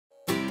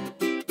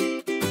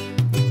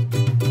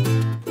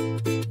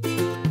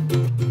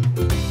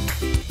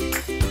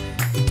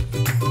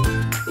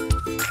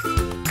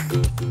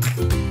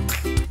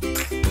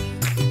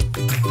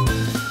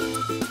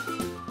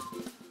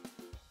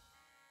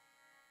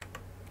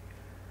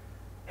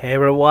Hey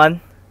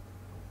everyone,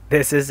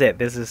 this is it.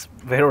 This is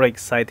very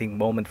exciting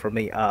moment for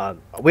me.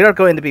 We are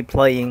going to be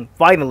playing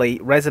finally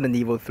Resident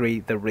Evil 3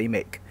 the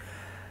remake.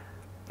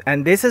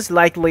 And this is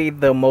likely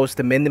the most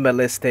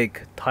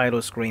minimalistic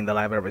title screen that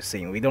I've ever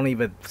seen. We don't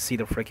even see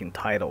the freaking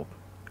title.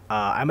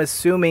 I'm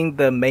assuming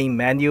the main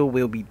menu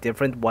will be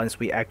different once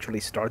we actually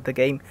start the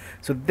game.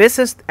 So this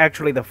is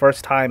actually the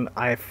first time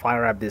I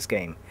fire up this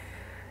game.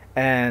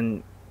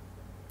 And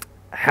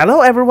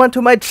hello everyone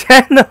to my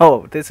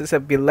channel! This is a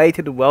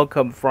belated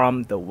welcome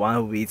from the one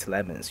who eats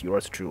lemons,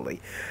 yours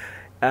truly.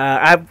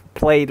 I've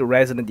played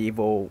Resident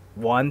Evil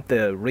 1,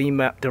 the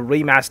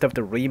remaster of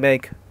the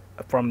remake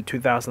from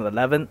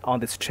 2011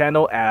 on this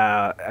channel,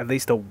 at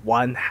least the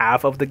one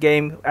half of the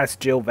game as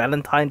Jill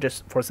Valentine,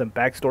 just for some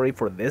backstory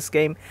for this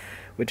game,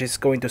 which is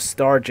going to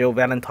star Jill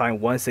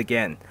Valentine once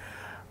again.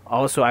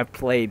 Also, I've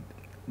played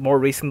more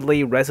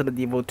recently Resident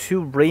Evil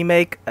 2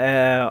 remake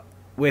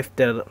with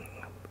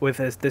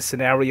the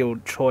scenario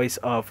choice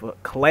of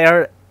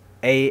Claire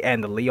A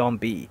and Leon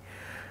B.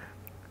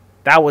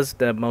 That was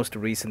the most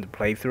recent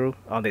playthrough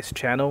on this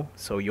channel,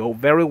 so you're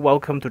very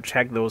welcome to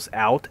check those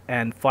out.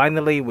 And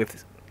finally,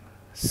 with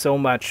so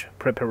much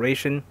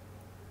preparation,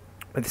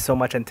 with so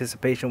much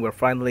anticipation, we're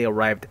finally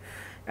arrived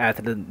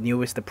at the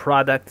newest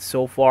product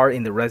so far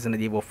in the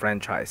Resident Evil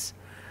franchise.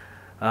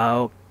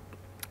 So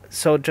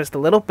just a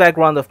little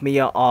background of me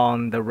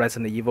on the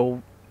Resident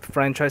Evil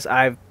franchise.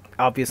 I've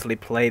obviously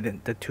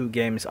played the two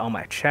games on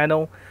my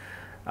channel.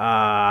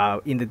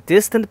 In the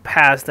distant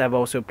past, I've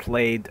also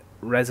played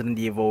Resident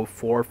Evil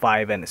 4,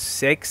 5, and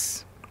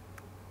 6,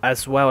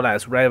 as well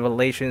as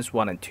Revelations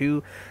 1 and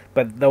 2,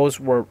 but those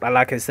were,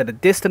 like I said, the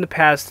distant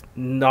past.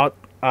 Not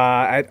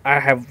I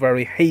have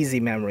very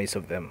hazy memories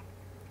of them.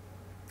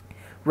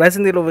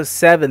 Resident Evil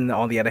 7,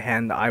 on the other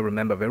hand, I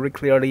remember very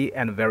clearly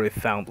and very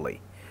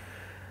fondly.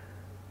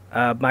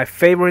 My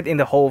favorite in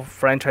the whole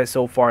franchise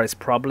so far is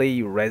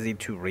probably Resi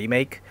 2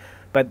 Remake,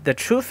 but the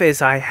truth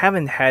is I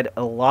haven't had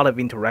a lot of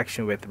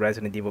interaction with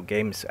Resident Evil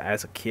games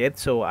as a kid,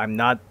 so I'm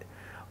not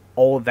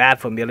all that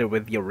familiar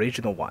with the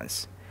original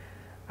ones.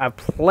 I've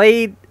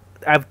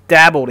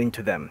dabbled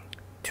into them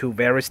to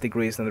various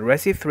degrees, and the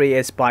Resi 3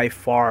 is by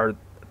far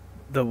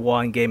the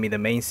one game in the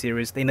main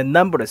series, in a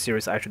number of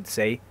series I should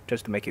say,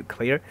 just to make it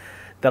clear,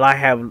 that I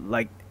have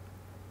like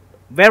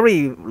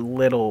very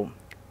little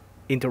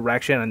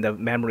interaction and the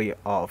memory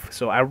of.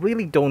 So I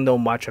really don't know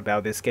much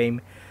about this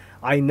game.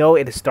 I know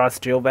it stars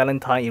Jill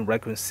Valentine in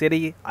Raccoon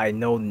City. I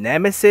know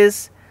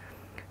Nemesis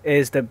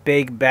is the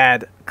big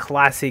bad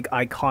classic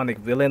iconic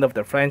villain of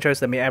the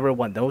franchise. I mean,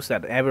 everyone knows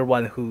that.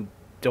 Everyone who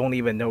don't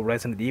even know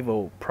Resident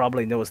Evil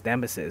probably knows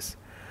Nemesis.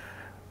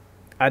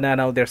 And I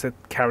know there's a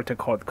character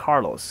called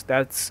Carlos.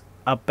 That's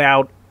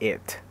about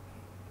it.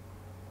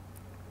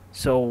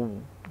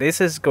 So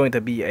this is going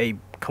to be a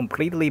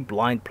completely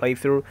blind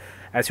playthrough.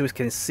 As you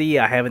can see,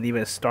 I haven't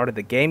even started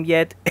the game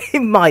yet. It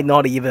might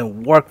not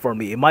even work for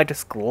me. It might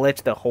just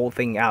glitch the whole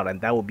thing out,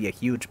 and that would be a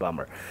huge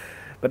bummer.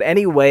 But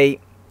anyway,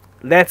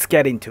 let's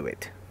get into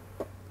it.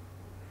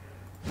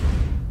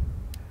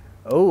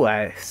 Oh,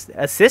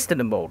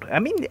 assistant mode. I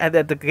mean,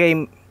 the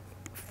game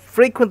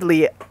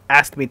frequently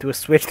asked me to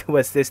switch to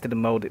assistant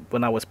mode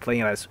when I was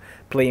playing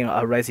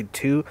Resident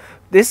 2.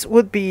 This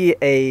would be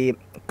a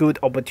good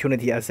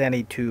opportunity as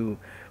any to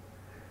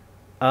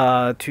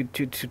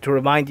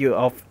remind you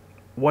of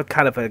what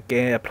kind of a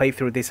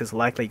playthrough this is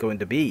likely going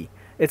to be.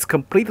 It's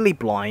completely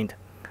blind.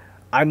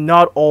 I'm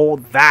not all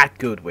that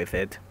good with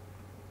it.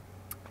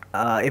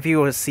 If you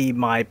will see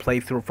my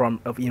playthrough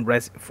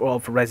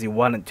of Resi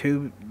 1 and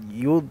 2,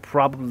 you'll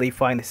probably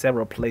find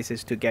several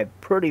places to get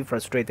pretty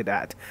frustrated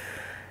at.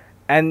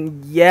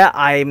 And yeah,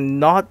 I'm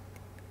not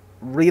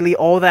really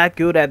all that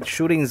good at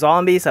shooting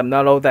zombies. I'm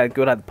not all that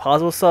good at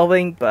puzzle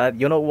solving,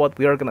 but you know what?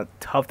 We are gonna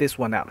tough this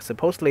one out.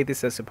 Supposedly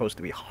this is supposed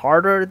to be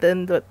harder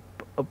than the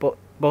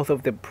both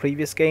of the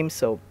previous games,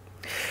 so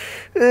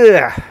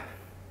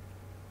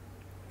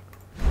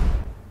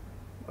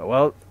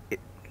well,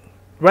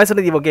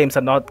 Resident Evil games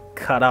are not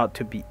cut out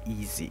to be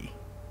easy.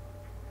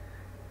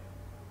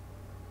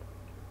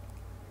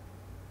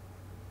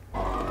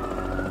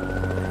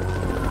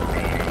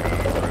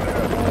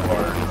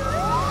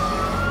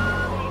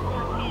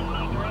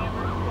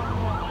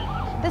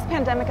 This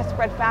pandemic has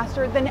spread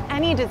faster than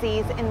any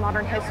disease in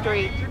modern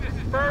history.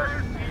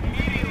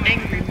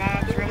 Angry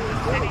mobs roam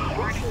the city,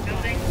 burning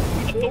buildings.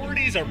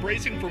 Authorities are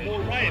bracing for more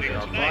rioting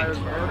tonight.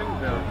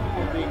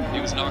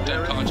 He was knocked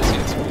unconscious. He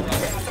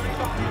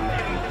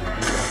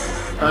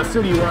had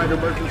citywide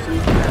emergency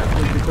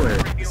was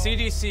declared. The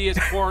CDC has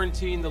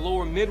quarantined the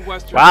lower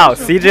Midwestern. Wow,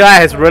 CGI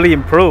has really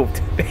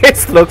improved.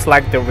 This looks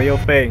like the real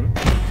thing.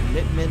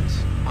 Commitment,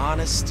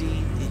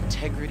 honesty,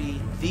 integrity,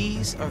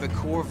 these are the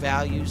core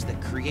values that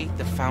create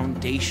the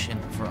foundation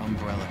for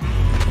Umbrella.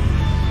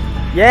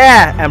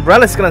 Yeah,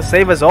 Umbrella's gonna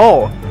save us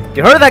all.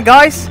 You heard that,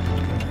 guys?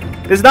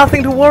 There's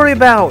nothing to worry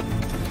about.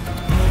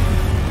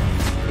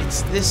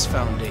 It's this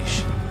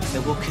foundation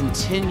that will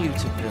continue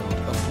to build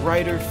a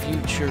brighter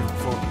future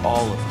for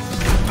all of us.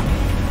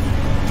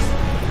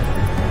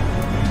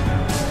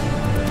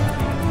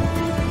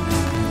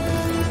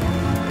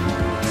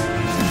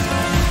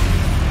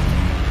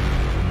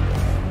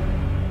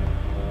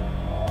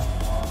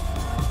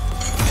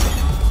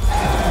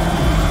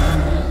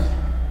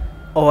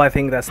 I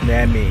think that's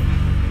Nemi.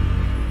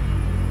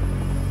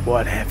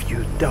 What have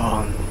you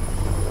done?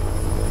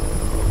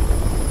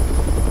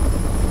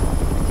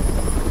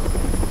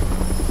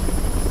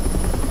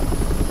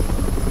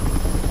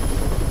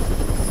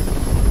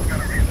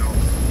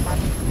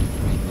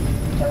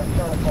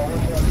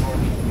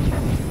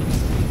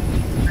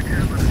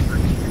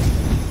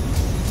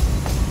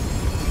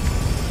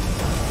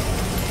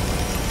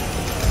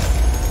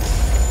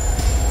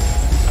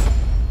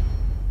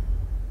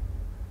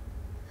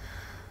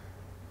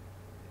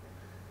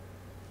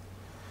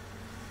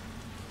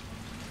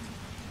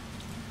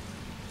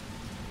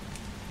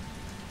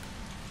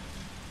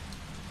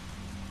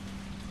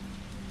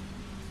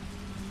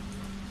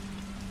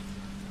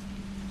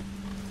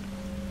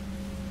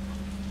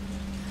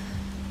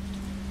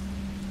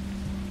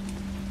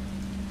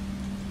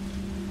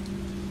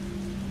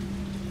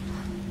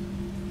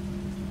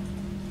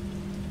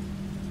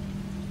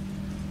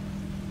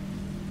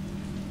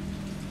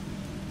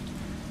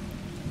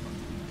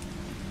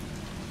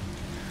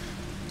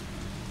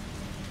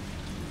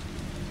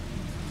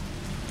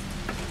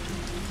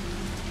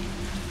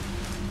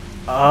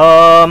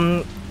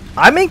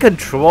 I'm in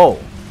control.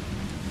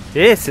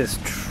 This is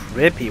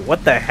trippy.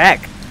 What the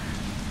heck?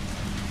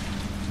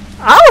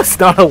 I was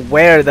not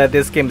aware that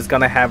this game is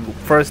gonna have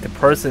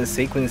first-person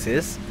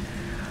sequences.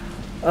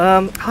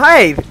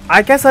 Hi.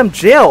 I guess I'm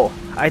Jill.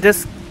 I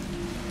just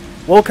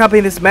woke up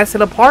in this messy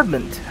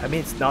apartment. I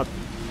mean, it's not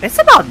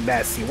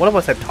messy. What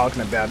was I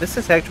talking about? This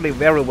is actually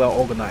very well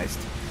organized.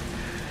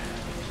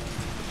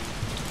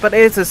 But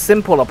it's a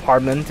simple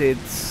apartment.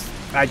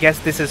 I guess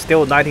this is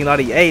still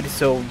 1998,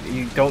 so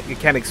you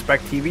can't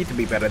expect TV to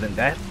be better than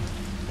that.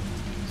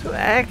 So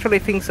actually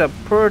things are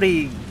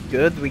pretty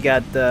good. We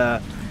got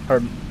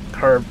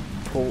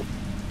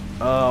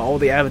all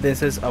the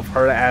evidences of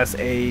her as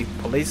a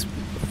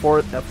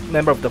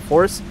member of the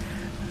force.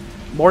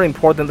 More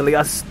importantly,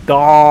 a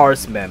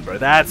STARS member.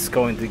 That's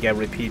going to get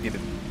repeated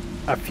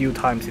a few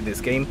times in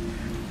this game.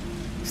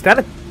 Is that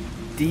a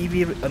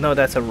DV? No,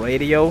 that's a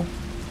radio.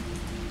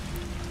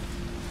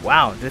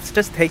 Wow, it's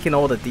just taking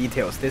all the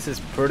details. This is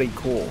pretty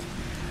cool.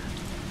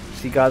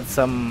 She got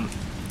some,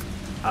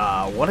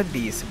 what are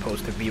these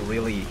supposed to be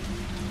really?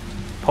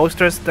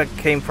 Posters that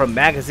came from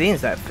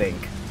magazines, I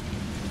think.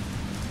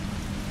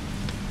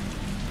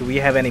 Do we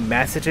have any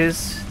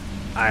messages?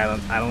 I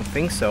don't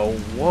think so.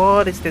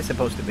 What is this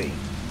supposed to be?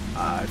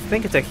 I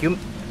think it's a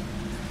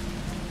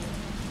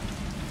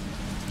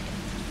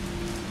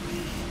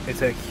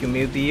It's a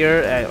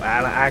humidifier.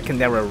 I can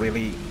never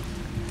really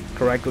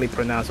correctly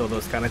pronounce all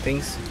those kind of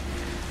things.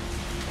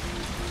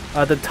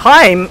 The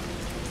time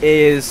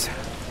is,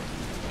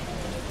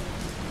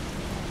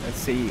 let's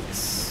see,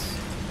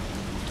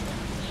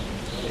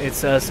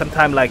 it's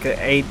sometime like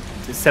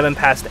 7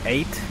 past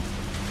 8,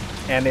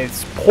 and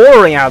it's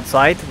pouring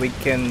outside. We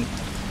can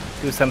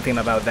do something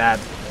about that.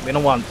 We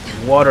don't want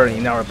water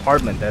in our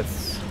apartment.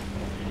 It's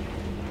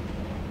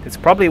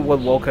probably what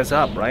woke us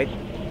up, right?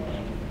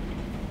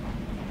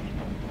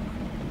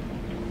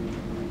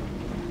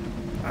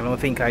 I don't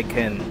think I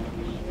can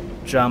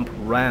jump,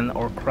 run,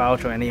 or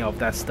crouch or any of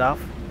that stuff.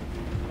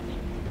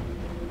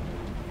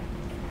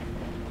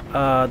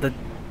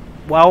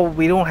 Well,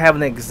 we don't have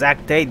an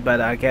exact date,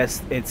 but I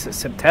guess it's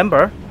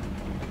September.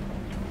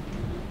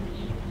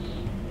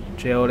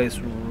 Jill is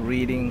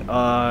reading.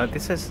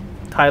 This is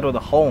titled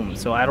Home,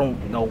 so I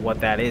don't know what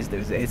that is.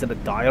 Is it a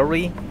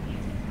diary?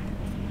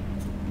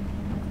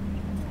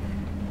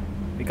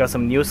 We got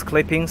some news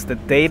clippings. The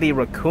Daily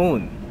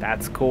Raccoon.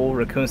 That's cool.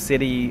 Raccoon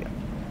City.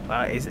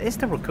 Is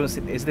the Raccoon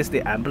City? Is this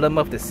the emblem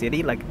of the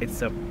city? Like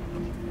it's a.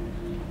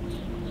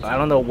 I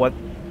don't know what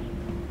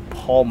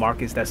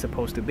hallmark is that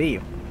supposed to be.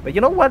 But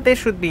you know what? They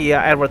should be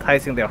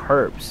advertising their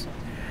herbs.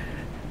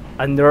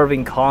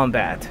 Unnerving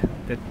Combat.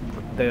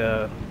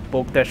 The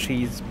book that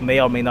she may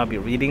or may not be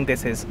reading.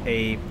 This is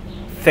a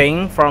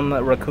thing from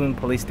the Raccoon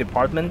Police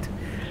Department.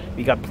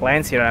 We got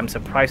plants here. I'm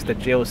surprised that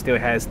Jill still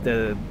has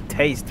the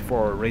taste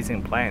for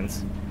raising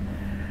plants.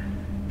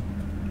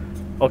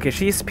 Okay,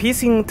 she's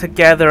piecing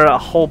together a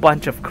whole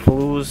bunch of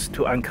clues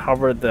to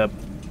uncover the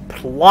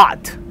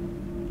plot.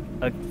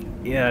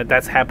 Yeah,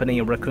 that's happening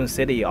in Raccoon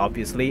City,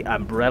 obviously.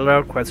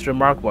 Umbrella, question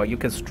mark. Well, you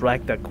can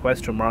strike that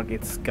question mark.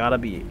 It's gotta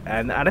be.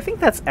 And I think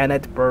that's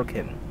Annette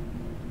Birkin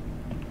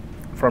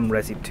from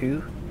Resi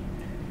 2.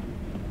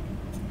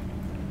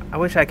 I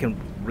wish I can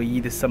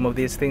read some of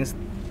these things.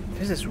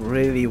 This is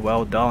really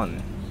well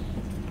done.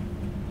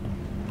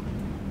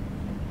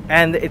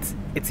 And it's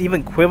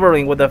even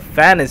quivering when the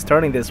fan is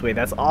turning this way.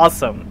 That's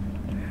awesome.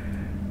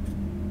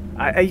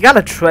 You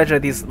gotta treasure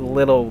these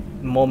little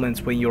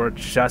moments when you're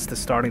just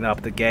starting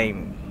up the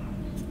game,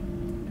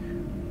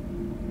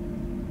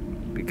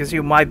 because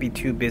you might be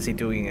too busy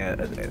doing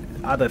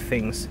other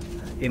things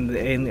in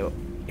the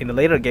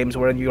later games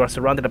where you are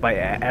surrounded by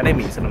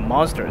enemies and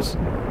monsters.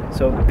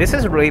 So this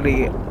is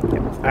really,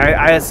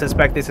 I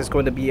suspect this is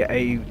going to be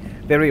a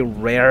very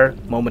rare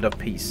moment of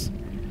peace.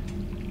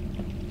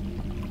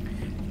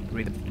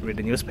 Read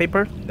the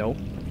newspaper? No.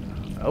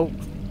 Oh,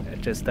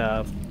 just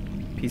a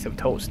piece of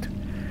toast.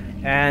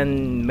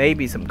 and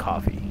maybe some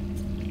coffee.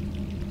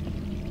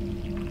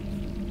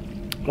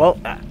 Well,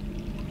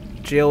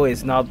 Jill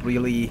is not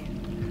really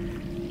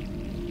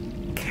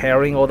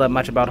caring all that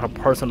much about her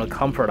personal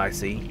comfort, I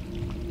see.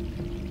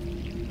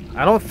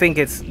 I don't think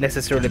it's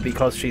necessarily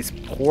because she's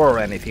poor or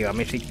anything. I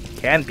mean, she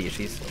can be.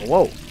 She's...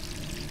 Whoa.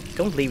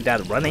 Don't leave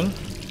that running.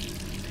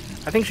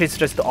 I think she's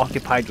just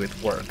occupied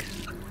with work.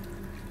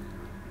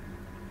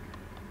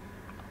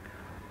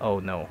 Oh,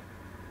 no.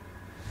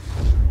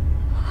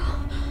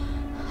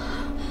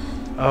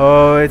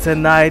 Oh, it's a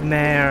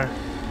nightmare.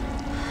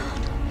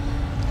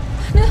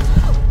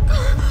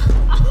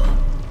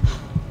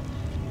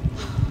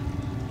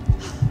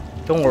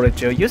 Don't worry,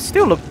 Jill. You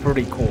still look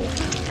pretty cool.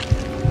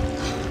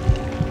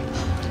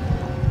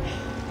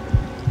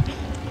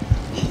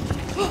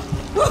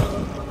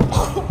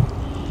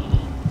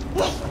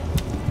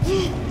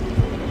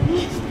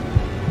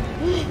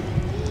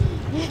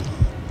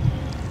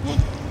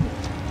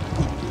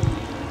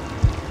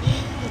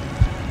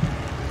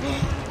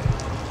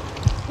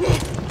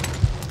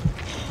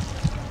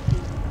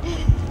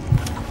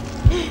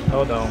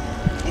 Oh no.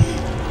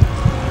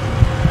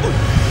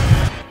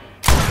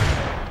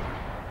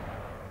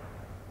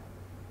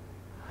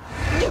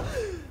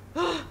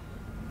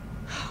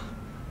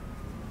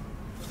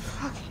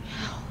 Fucking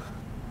hell.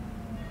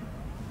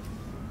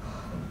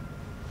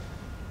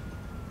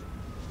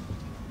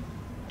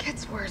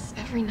 Gets worse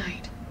every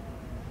night.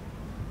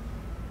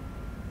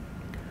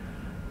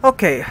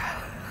 Okay,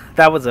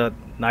 that was a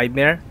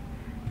nightmare,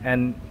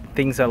 and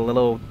things are a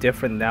little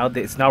different now.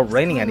 It's not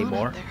raining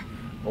anymore.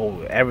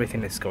 Oh,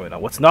 everything is going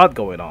on. What's not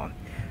going on?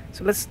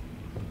 So let's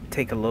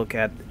take a look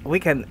at... We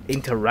can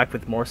interact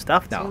with more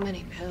stuff now. Too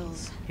many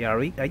pills. Yeah,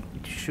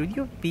 should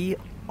you be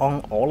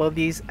on all of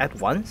these at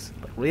once?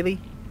 Like, really?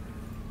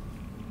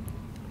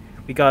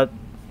 We got...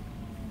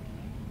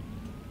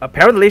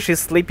 Apparently she's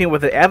sleeping with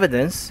the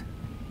evidence.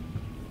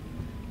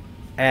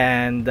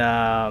 And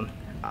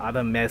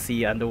other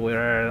messy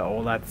underwear,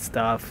 all that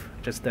stuff.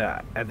 Just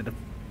at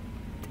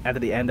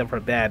the end of her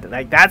bed.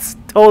 Like, that's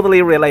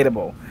totally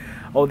relatable.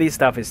 All this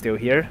stuff is still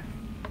here.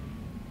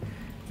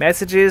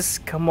 Messages,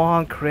 come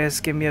on Chris,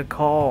 give me a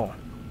call.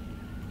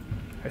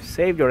 I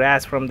saved your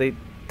ass from the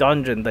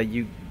dungeon that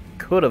you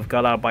could have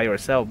got out by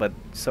yourself, but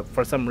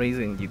for some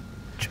reason you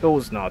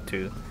chose not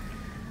to.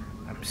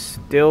 I'm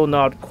still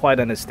not quite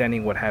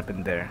understanding what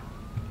happened there.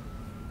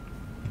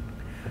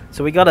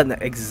 So we got an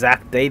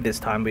exact date this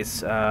time.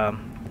 It's I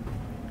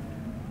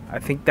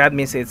think that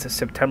means it's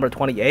September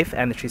 28th,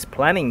 and she's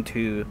planning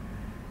to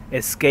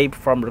escape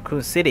from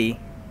Raccoon City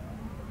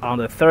on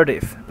the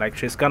 30th. Like,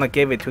 she's gonna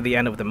give it to the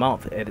end of the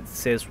month. It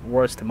says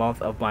worst month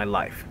of my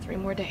life. 3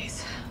 more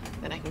days,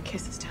 then I can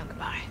kiss this town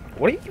goodbye.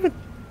 What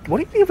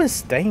are you even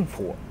staying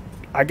for?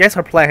 I guess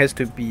her plan has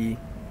to be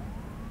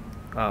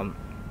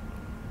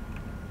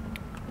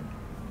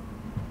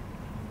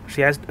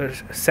she has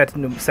set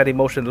in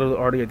motion a little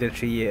earlier than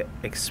she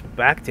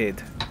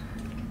expected.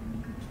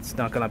 It's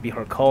not gonna be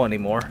her call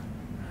anymore.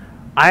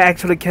 I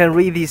actually can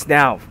read these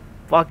now.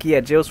 Fuck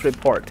yeah, Jill's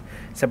report.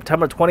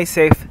 September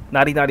 26th,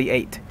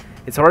 1998.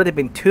 It's already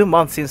been 2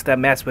 months since that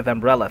mess with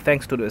Umbrella.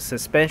 Thanks to the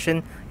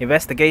suspension,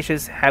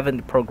 investigations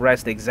haven't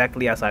progressed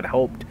exactly as I'd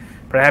hoped.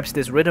 Perhaps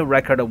this written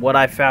record of what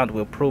I found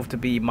will prove to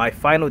be my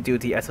final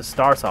duty as a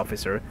STARS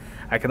officer.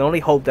 I can only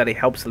hope that it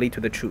helps lead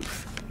to the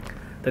truth.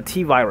 The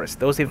T-virus.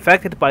 Those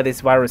infected by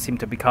this virus seem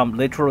to become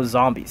literal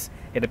zombies.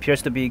 It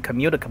appears to be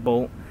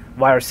communicable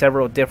via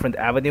several different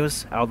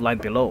avenues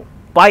outlined below.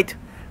 Bite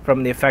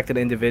from the affected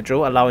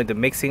individual, allowing the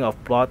mixing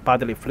of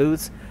bodily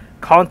fluids.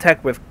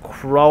 Contact with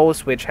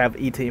crows which have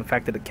eaten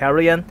infected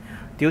carrion.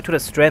 Due to the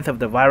strength of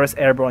the virus,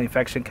 airborne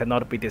infection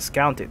cannot be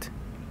discounted.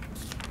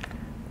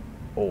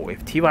 Oh,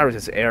 if T-virus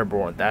is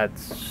airborne,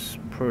 that's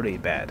pretty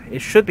bad.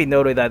 It should be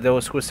noted that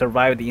those who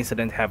survived the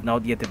incident have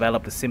not yet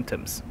developed the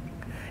symptoms.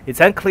 It's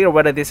unclear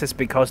whether this is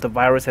because the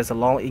virus has a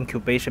long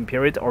incubation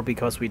period or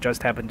because we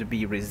just happen to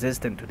be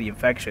resistant to the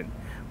infection.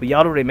 We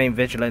ought to remain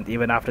vigilant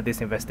even after this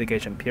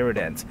investigation period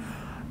ends.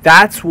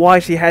 That's why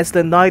she has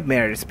the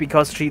nightmares,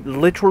 because she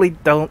literally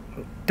don't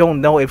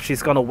know if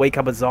she's gonna wake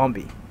up a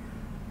zombie.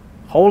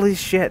 Holy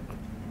shit.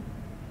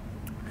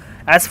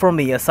 As for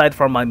me, aside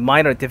from my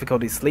minor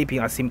difficulty sleeping,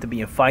 I seem to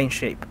be in fine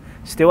shape.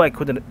 Still,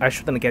 I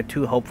shouldn't get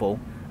too hopeful.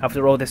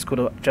 After all, this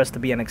could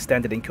just be an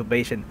extended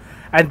incubation.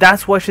 And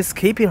that's why she's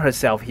keeping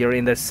herself here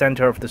in the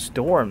center of the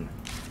storm.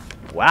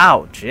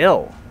 Wow,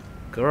 Jill.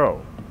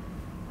 Girl.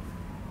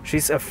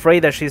 She's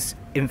afraid that she's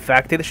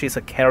infected. She's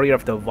a carrier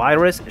of the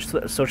virus.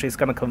 So she's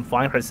gonna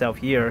confine herself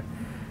here.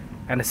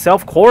 And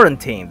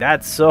self-quarantine.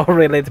 That's so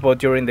relatable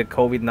during the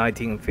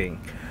COVID-19 thing.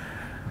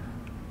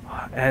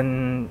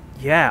 And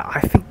yeah, I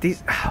think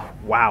these...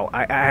 Wow,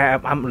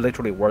 I'm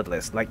literally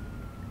wordless. Like,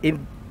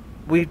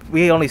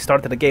 we only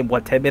started the game,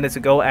 what, 10 minutes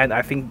ago, and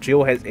I think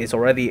Jill is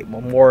already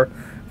more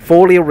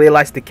fully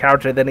realized the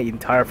character than the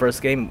entire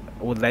first game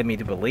would let me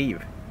to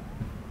believe.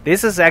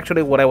 This is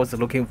actually what I was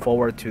looking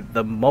forward to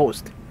the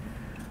most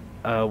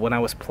when I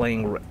was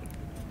playing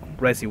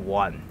Resi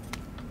 1.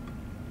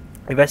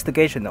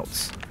 Investigation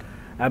notes.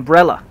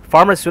 Umbrella,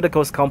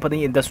 pharmaceuticals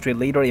company, industry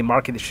leader in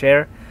market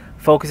share,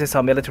 focuses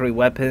on military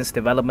weapons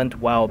development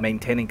while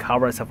maintaining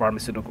cover as a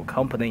pharmaceutical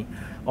company,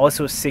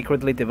 also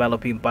secretly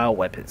developing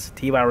bioweapons.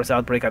 T-virus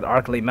outbreak at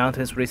Arklay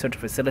Mountains Research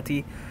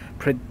Facility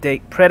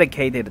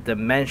predicated the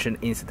mentioned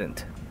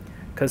incident.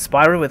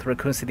 Conspiring with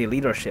Raccoon City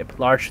leadership,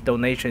 large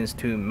donations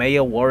to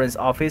Mayor Warren's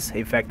office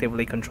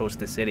effectively controls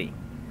the city.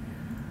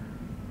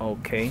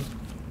 Okay,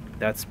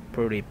 that's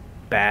pretty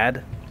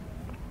bad.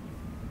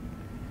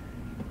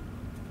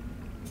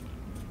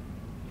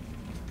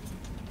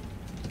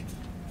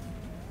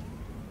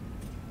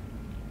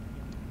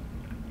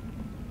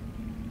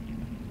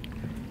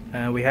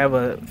 We have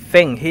a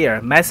thing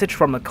here. Message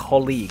from a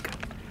colleague.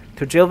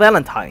 To Jill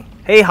Valentine.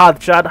 Hey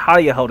Hotshot, how are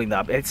you holding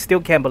up? I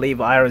still can't believe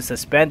Irons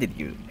suspended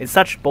you. It's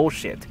such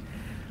bullshit.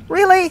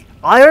 Really?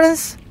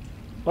 Irons?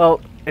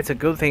 Well, it's a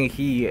good thing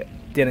he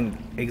didn't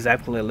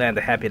exactly land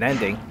a happy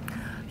ending.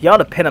 He ought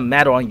to pin a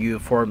medal on you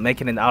for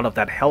making it out of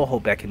that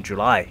hellhole back in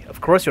July.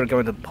 Of course you're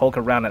going to poke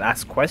around and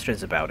ask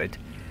questions about it.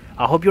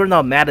 I hope you're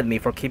not mad at me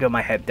for keeping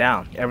my head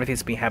down.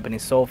 Everything's been happening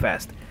so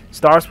fast.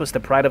 Stars was the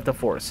pride of the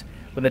force.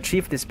 When the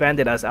chief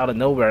disbanded us out of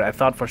nowhere, I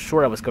thought for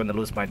sure I was going to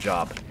lose my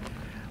job.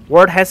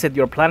 Word has it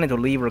you're planning to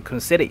leave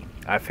Raccoon City.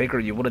 I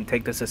figured you wouldn't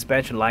take the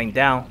suspension lying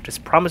down.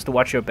 Just promise to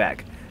watch your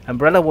back.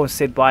 Umbrella won't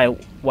sit by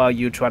while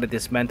you try to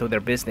dismantle their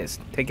business.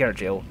 Take care,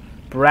 Jill.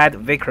 Brad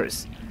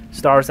Vickers.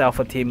 Stars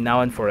Alpha Team now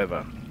and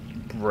forever.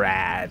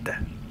 Brad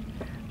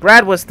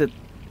was the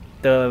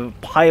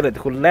pilot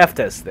who left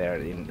us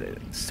there.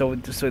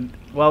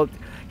 Well,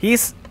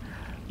 he's...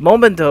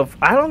 Moment of...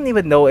 I don't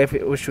even know if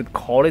we should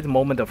call it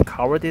moment of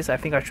cowardice. I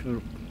think I should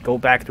go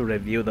back to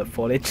review the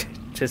footage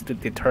just to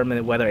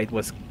determine whether it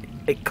was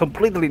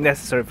completely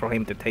necessary for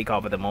him to take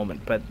off at the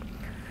moment. But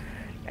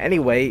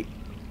anyway,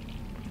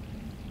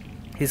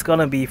 he's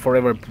gonna be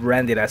forever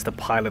branded as the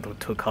pilot who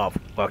took off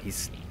while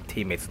his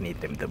teammates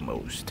need him the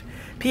most.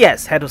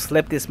 P.S. Had to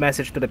slip this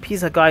message to the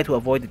pizza guy to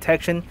avoid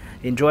detection.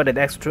 Enjoy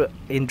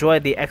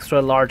the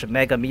extra large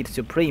mega meat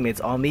supreme.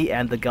 It's on me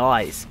and the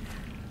guys.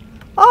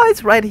 Oh,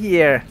 it's right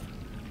here.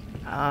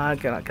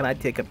 Can I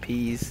take a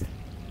piece?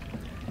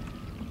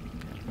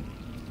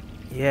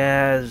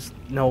 Yes,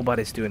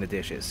 nobody's doing the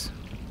dishes.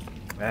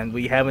 And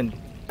we haven't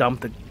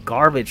dumped the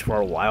garbage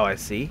for a while, I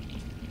see.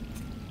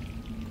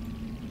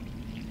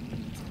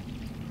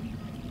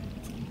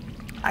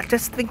 I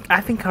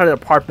think her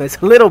apartment is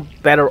a little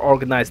better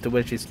organized to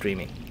when she's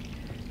streaming.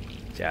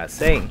 Just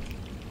saying.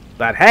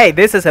 But hey,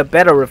 this is a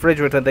better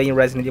refrigerator than in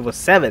Resident Evil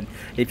 7.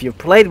 If you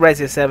played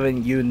Resident Evil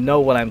 7, you know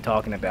what I'm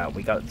talking about.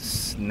 We got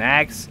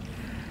snacks,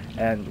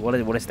 and what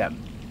is that?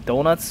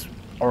 Donuts?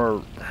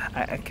 Or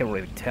I can't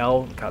really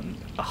tell. We got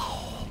a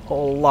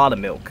whole lot of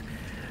milk.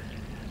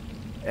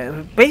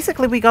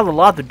 Basically, we got a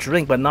lot to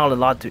drink, but not a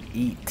lot to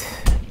eat.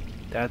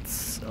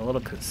 That's a little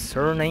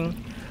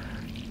concerning.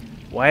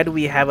 Why do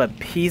we have a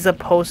pizza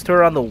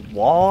poster on the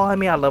wall? I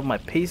mean, I love my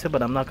pizza,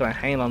 but I'm not gonna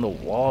hang it on the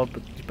wall.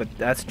 But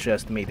that's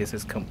just me. This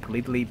is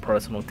completely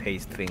personal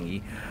taste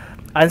thingy.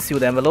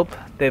 Unsealed envelope.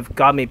 They've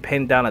got me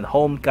pinned down at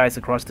home. Guys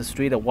across the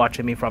street are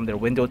watching me from their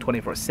window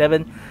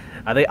 24/7.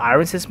 Are they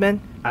Irons'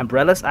 men?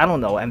 Umbrellas? I don't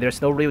know, and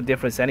there's no real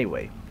difference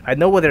anyway. I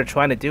know what they're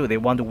trying to do. They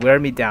want to wear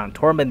me down,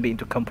 torment me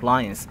into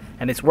compliance,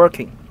 and it's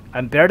working.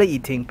 I'm barely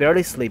eating,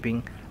 barely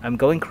sleeping. I'm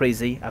going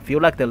crazy. I feel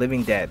like the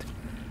living dead.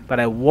 But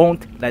I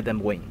won't let them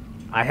win.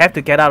 I have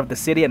to get out of the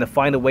city and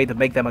find a way to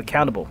make them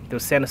accountable. They'll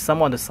send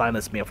someone to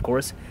silence me, of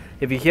course.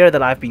 If you hear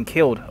that I've been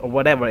killed, or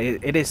whatever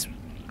it is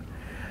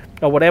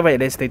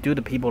they do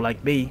to people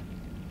like me,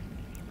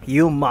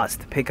 you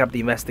must pick up the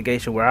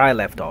investigation where I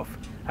left off.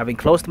 Having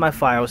closed my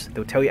files,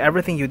 they'll tell you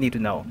everything you need to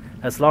know,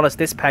 as long as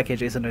this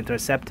package isn't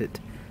intercepted.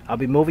 I'll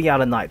be moving out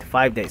tonight,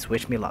 5 days,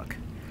 wish me luck.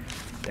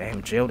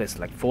 Damn, Jill is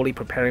like fully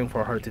preparing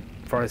for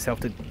herself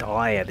to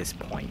die at this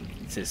point.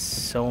 This is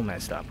so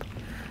messed up.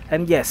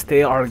 And yes,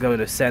 they are going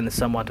to send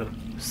someone to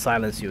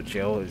silence you,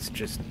 Jill. It's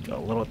just a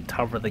little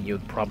tougher than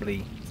you'd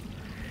probably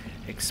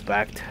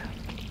expect.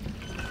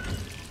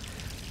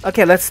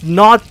 Okay, let's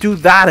not do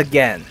that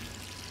again.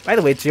 By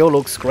the way, Jill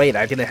looks great.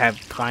 I didn't have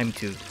time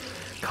to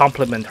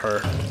compliment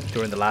her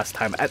during the last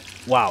time.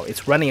 Wow,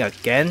 it's running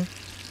again?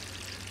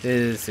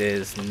 This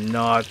is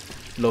not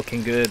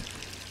looking good.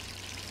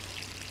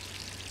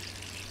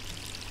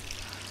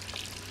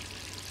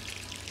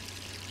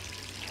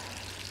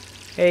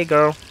 Hey,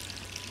 girl.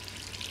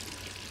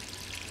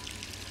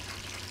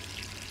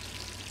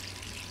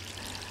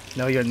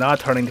 No, you're not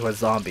turning to a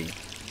zombie.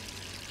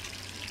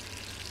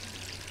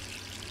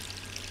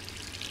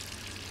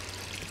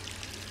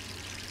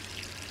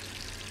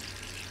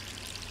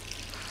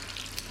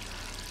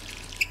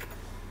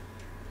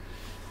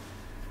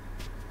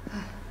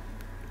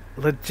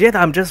 Legit,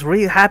 I'm just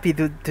really happy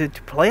to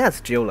play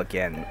as Jill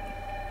again.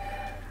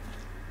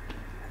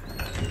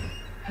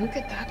 Who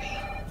could that be?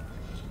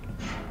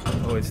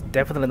 Oh, it's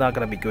definitely not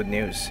gonna be good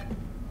news.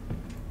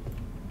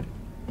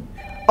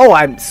 Oh,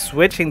 I'm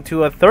switching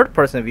to a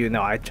third-person view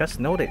now. I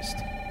just noticed.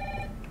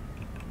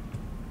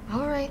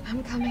 All right,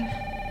 I'm coming.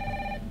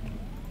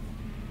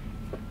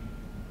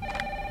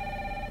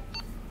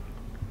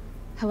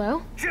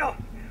 Hello? Jill,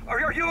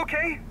 are you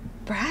okay?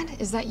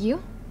 Brad, is that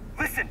you?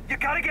 Listen, you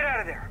gotta get out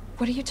of there.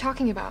 What are you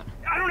talking about?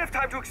 I don't have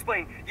time to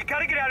explain. You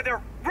gotta get out of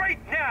there right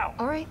now.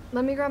 All right,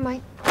 let me grab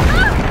my...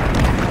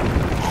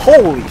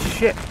 Holy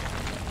shit.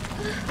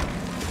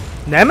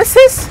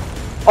 Nemesis?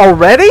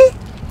 Already?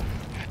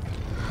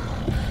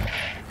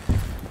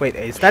 Wait,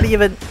 is that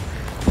even...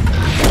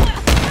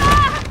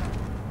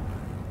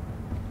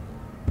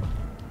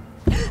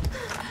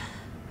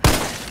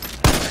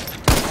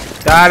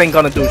 That ain't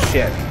gonna do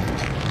shit.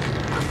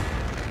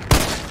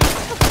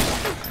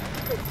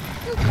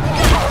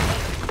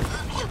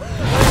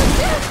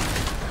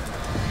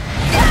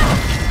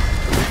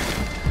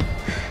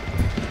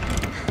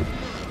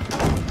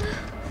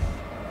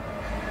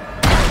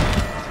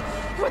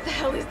 What the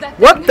hell is that?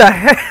 What the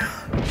hell?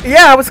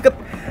 Yeah,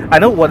 I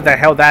know what the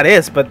hell that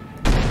is, but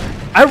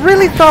I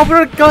really thought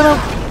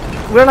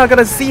we're not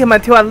gonna see him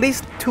until at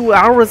least 2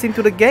 hours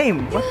into the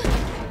game. What?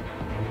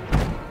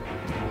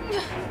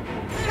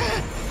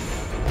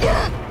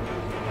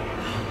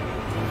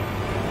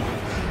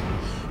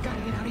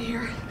 Gotta get out of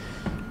here.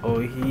 Oh,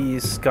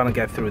 he's gonna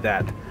get through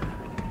that.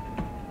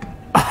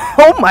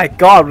 Oh my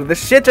god, the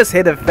shit just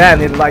hit the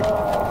fan.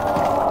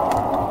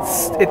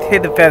 It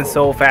hit the fan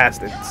so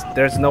fast.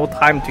 There's no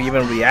time to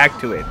even react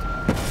to it.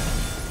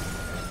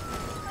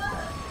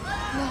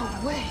 No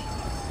way.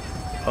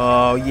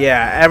 Oh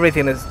yeah,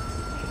 everything is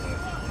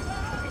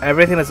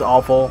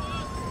awful.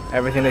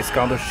 Everything is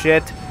gone to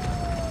shit.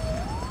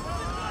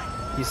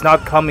 He's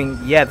not coming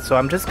yet, so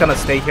I'm just gonna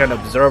stay here and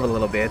observe a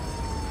little bit.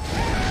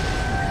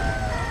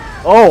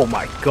 Oh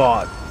my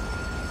god.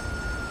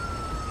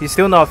 He's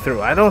still not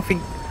through. I don't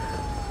think...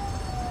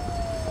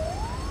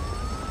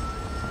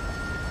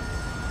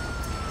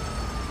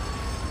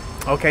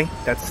 Okay,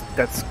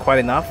 that's quite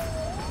enough.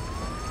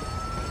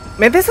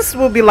 Man,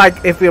 will be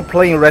like if we're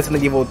playing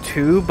Resident Evil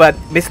 2, but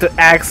Mr.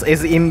 X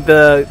is in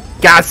the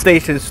gas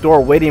station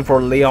store waiting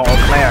for Leon or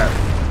Claire.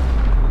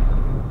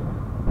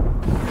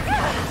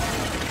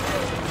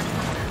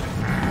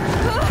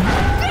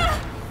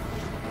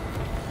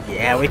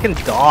 Yeah, we can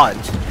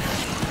dodge.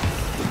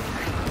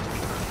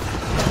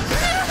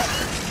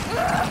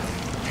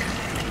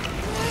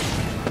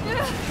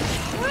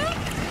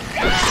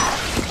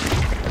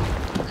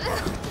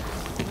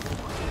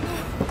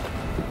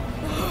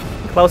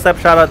 Close-up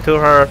shout out to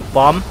her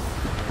bomb.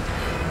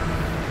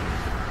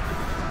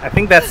 I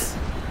think that's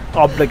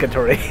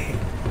obligatory.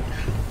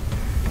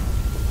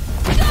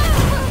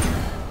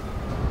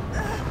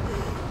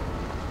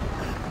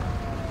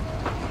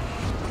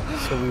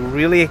 So we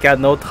really got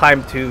no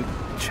time to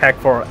check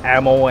for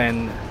ammo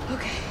and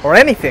or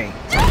anything.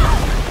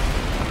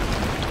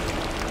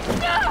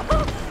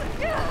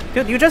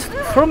 Dude, you just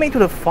threw me into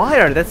the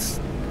fire. That's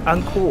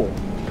uncool.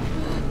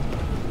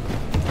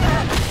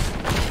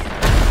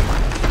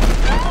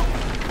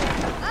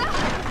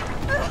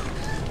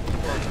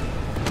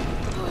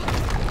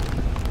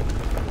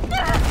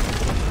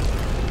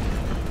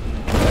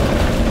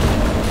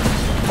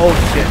 Oh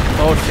shit,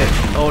 oh shit,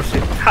 oh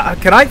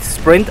shit. Can I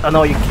sprint? Oh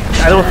no, you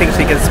can't. I don't think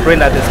she can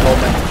sprint at this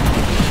moment.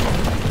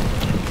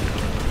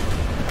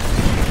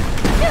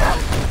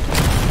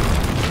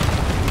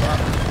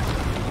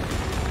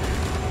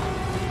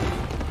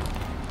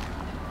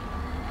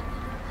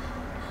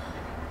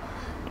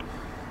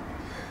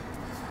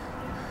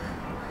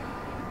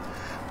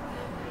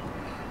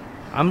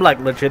 I'm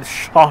like legit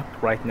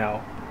shocked right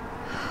now.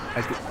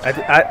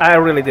 I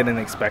really didn't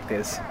expect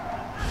this.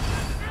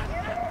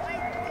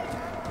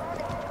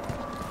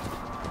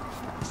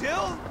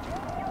 Jill?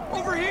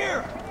 Over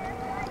here!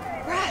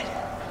 Brad!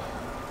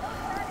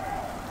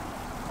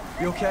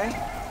 You okay?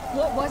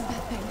 What was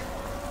that thing?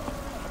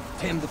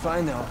 Damned if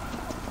I know.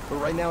 But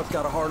right now it's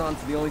got a hard-on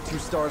for the only 2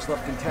 stars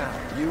left in town.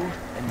 You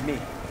and me.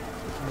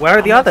 Where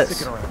are the I'm not others?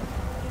 sticking around.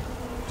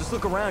 Just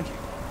look around you.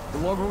 The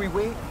longer we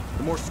wait,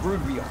 the more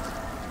screwed we are.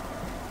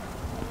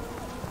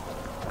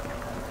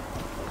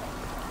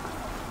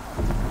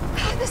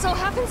 How did this all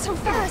happen so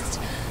fast?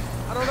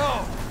 I don't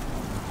know.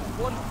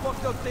 One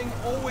fucked up thing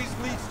always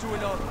leads to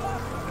another.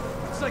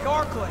 It's like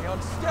Arclay on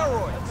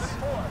steroids.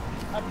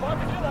 I'm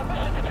talking to that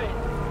message.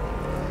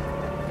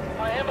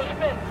 My ammo's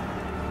spent.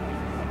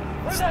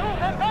 Where the hell is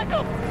that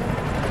backup?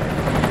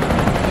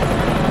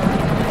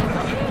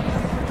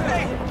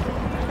 Hey!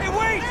 Hey,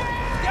 wait!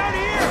 Down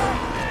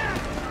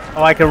here!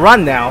 Oh, I can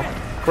run now.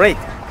 Great.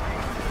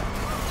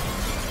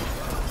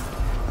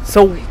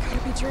 So, I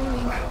could be dreaming.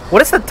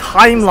 what is the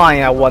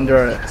timeline, I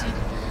wonder?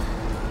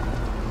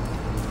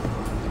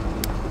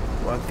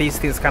 Well, these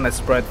things kind of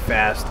spread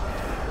fast.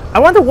 I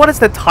wonder what is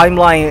the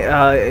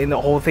timeline in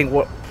the whole thing.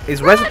 What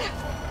is Resident?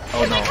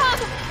 Oh no.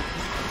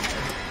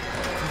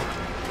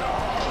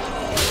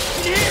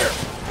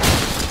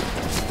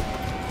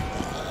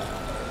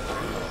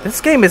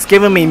 This game is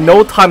giving me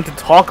no time to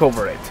talk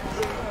over it.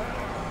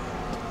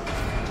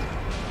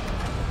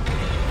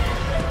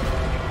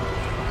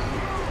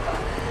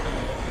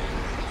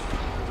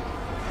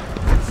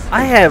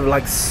 I have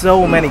like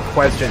so many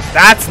questions.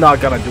 That's not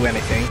gonna do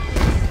anything.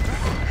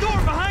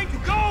 Door behind you,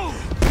 go!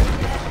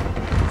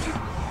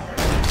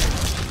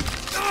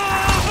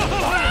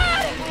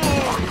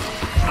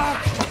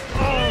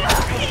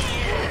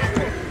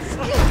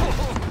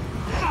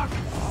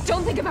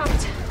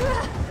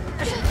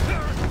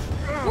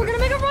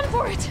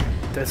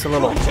 it's a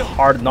little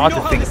hard not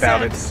to think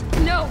about it.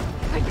 No,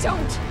 I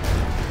don't.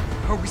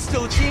 Are we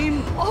still a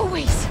team?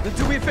 Always. Then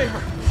do me a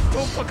favor.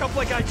 Don't fuck up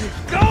like I did.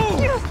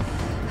 Go!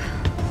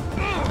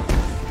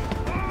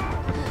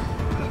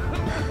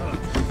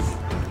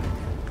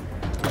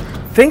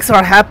 Things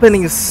are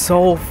happening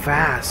so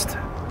fast.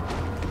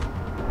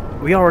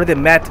 We already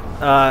met.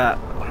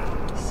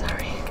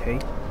 Sorry. Okay.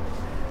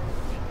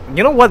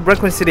 You know what?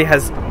 Raccoon City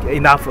has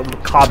enough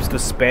cops to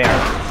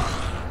spare.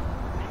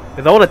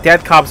 With all the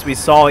dead cops we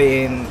saw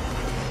in...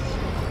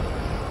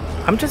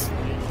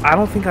 I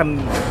don't think I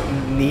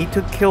need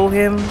to kill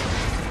him.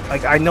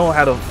 Like, I know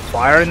how to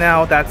fire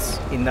now. That's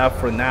enough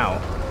for now.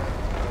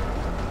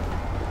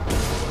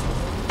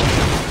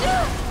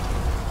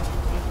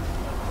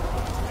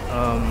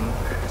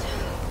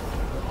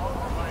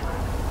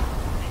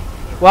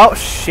 Well,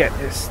 shit.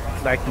 It's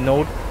like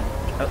no...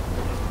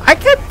 I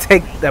can't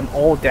take them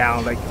all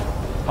down. Like,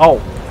 oh,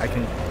 I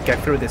can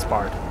get through this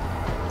part.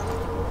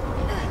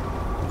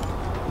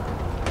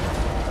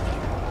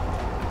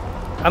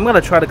 I'm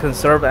gonna try to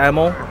conserve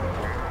ammo,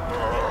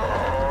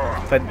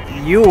 but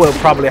you will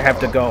probably have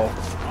to go.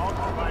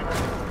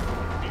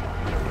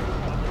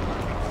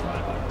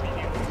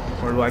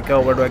 Where do I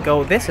go? Where do I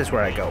go? This is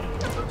where I go.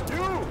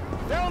 You!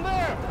 Down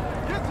there!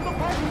 Get to the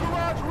parking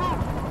garage roof!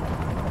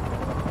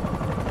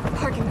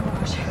 Parking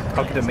garage.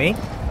 Talking to me?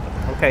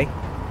 Okay.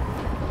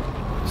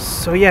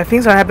 So yeah,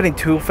 things are happening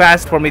too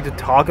fast for me to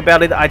talk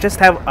about it. I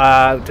just have,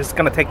 just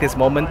gonna take this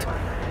moment.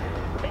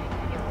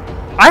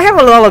 I have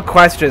a lot of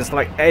questions,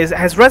 like,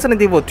 has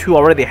Resident Evil 2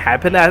 already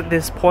happened at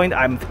this point?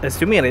 I'm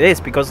assuming it is,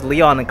 because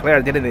Leon and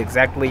Claire didn't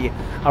exactly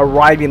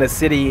arrive in the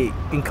city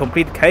in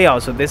complete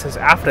chaos, so this is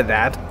after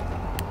that.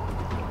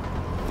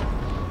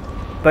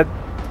 But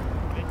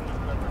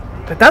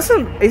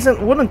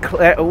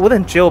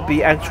wouldn't Jill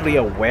be actually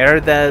aware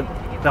that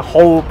the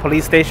whole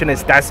police station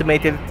is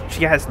decimated?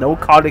 She has no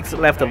colleagues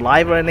left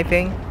alive or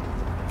anything?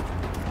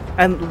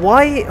 And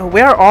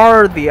where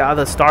are the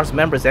other STARS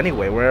members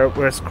anyway?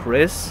 Where's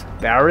Chris?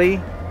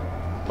 Barry?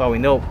 Well, we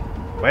know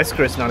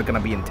Wesker's not gonna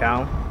be in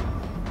town.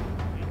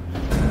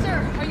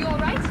 Sir, are you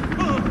alright?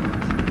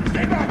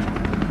 Stay back!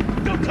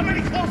 Don't come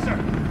any closer!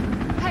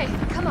 Hey,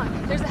 come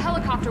on. There's a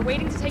helicopter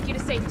waiting to take you to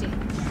safety.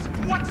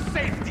 What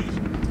safety?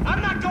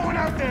 I'm not going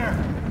out there!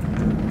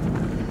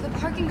 The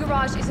parking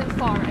garage isn't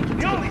far. I can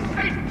The take only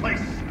safe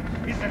place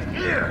is in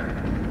here!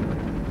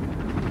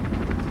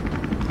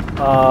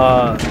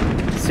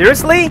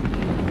 Seriously?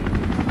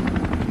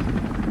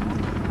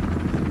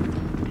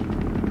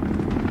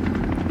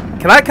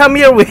 Can I come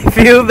here with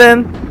you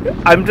then?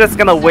 I'm just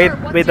gonna Sir, wait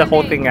what's the your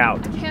whole name? thing out.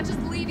 I can't just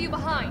leave you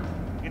behind.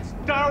 It's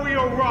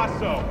Dario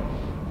Rosso.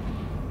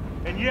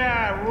 And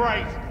yeah,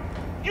 right.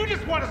 You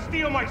just want to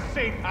steal my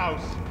safe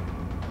house.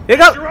 You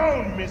It's your got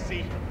own,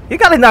 Missy.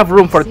 enough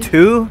room for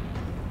two?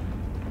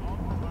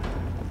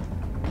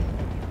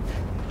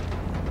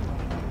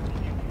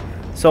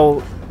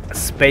 So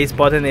space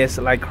button is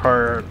like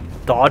her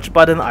dodge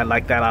button. I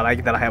like that. I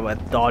like that I have a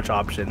dodge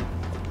option.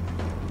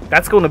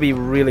 That's going to be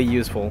really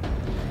useful.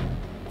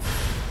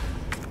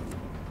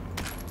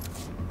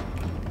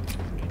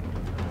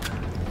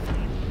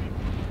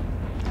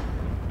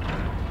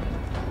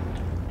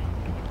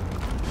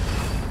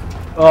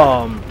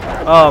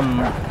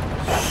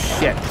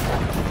 Shit.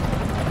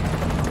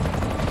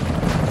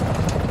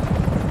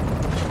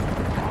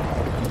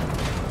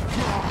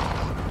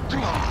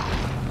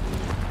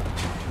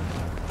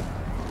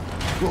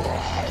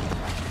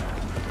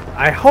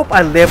 I hope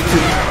I live to...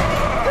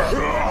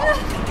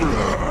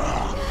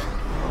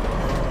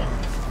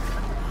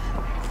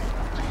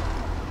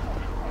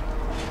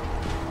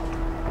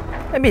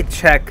 Let me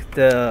check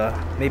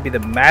maybe the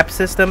map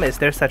system. Is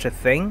there such a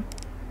thing?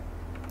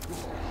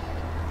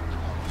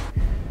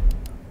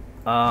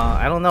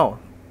 I don't know.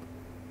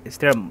 Is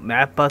there a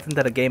map button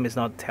that the game is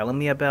not telling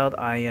me about?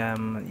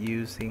 I'm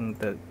using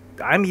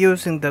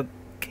the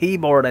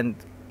keyboard and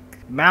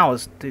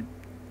mouse to...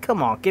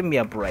 Come on, give me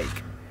a break.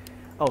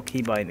 Oh,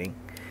 key binding.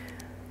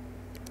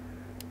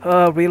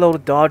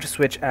 Reload, dodge,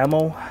 switch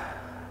ammo.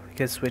 We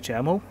can switch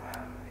ammo.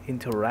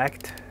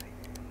 Interact.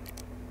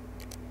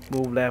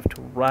 Move left,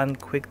 run,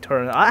 quick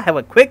turn. I have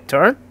a quick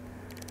turn.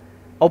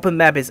 Open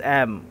map is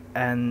M,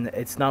 and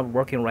it's not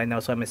working right now,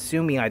 so I'm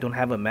assuming I don't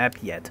have a map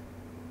yet.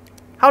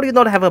 How do you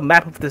not have a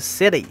map of the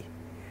city?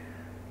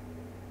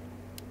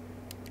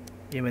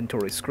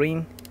 Inventory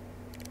screen.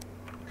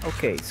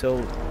 Okay,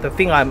 so the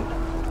thing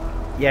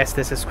yes,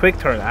 this is quick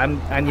turn.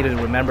 I need to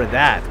remember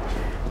that.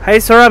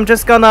 Hey sir, I'm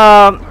just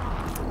gonna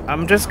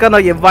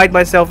invite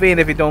myself in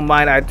if you don't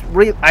mind. I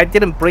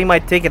didn't bring my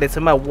ticket. It's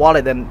in my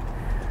wallet and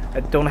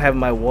I don't have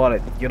my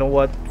wallet. You know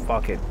what?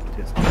 Fuck it.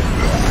 Just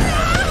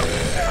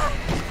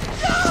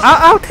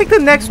I'll take the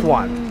next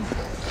one.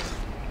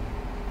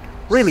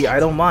 Really, I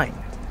don't mind.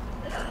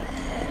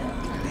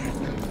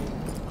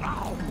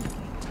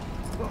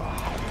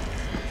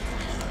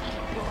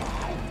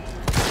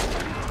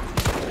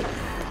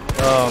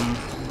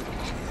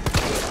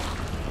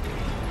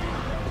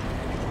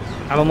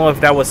 I don't know if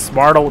that was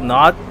smart or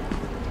not.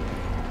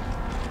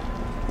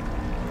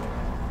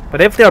 But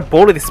if they're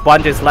bullet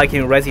sponges like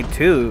in Resi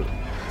 2,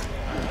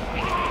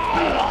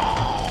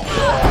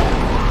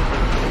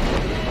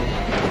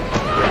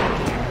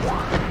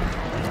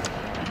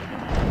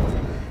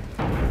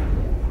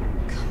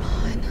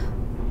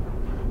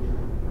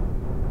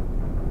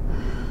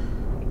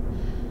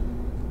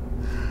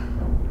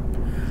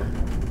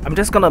 I'm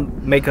just gonna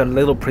make a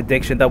little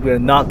prediction that we're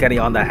not getting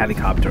on that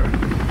helicopter.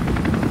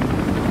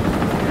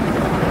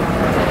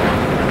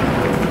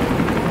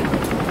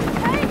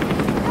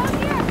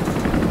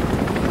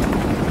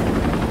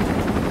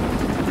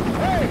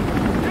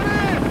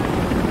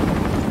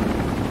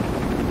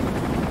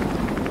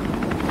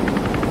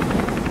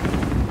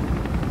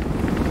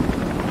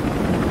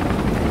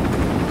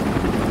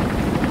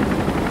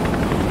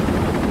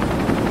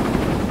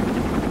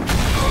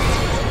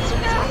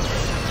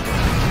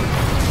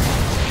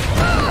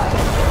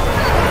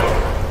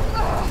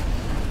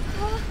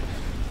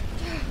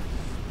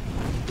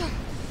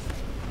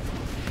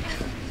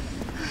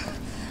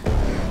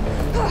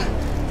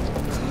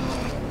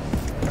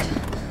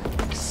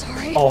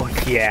 Oh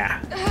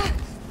yeah. Oh,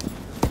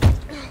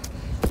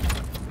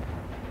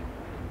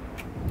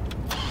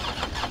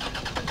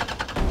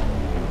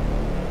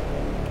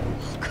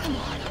 come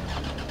on.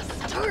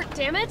 Start,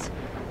 damn it.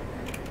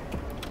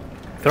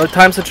 Third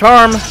time's a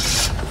charm.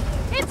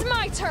 It's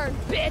my turn,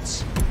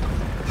 bitch.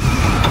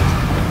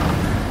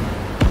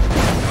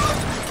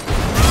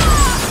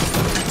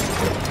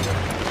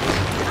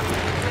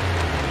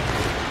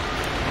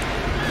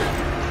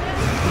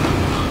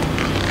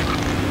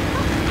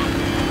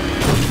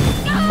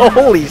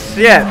 Holy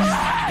shit!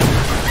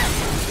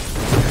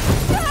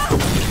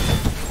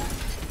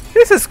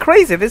 This is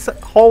crazy. This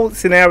whole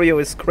scenario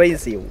is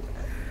crazy.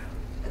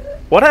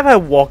 What have I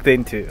walked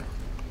into?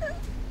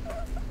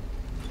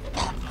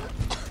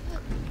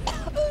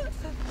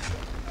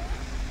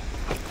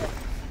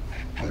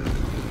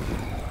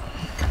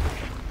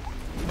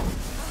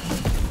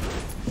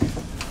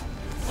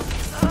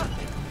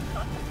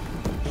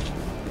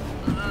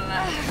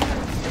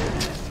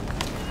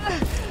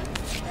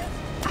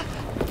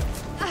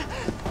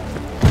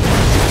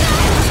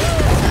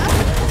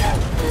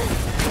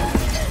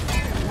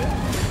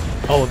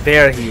 Oh,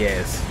 there he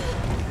is.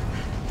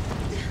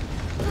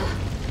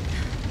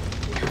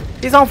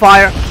 He's on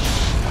fire.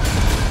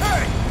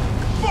 Hey!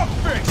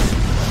 Fuckface!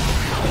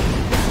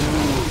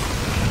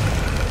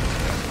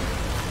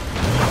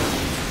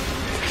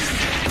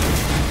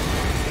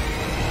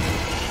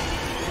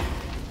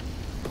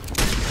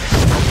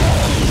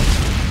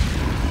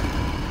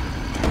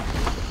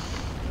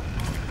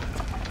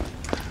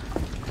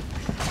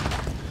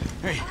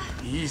 Hey,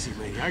 easy,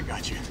 lady. I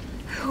got you.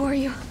 Who are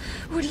you?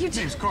 What are you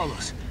doing? Name's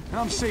Carlos, and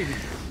I'm saving you.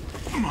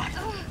 Come on,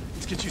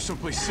 let's get you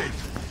someplace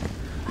safe.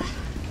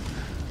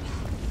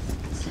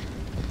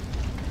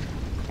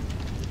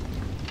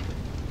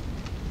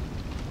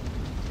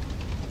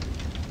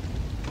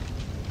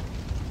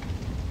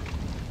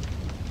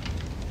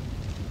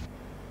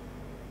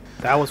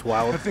 That was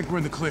wild. I think we're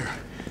in the clear.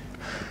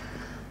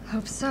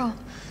 Hope so.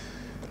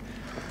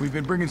 We've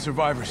been bringing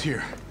survivors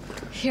here.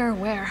 Here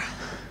where?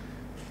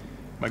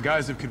 My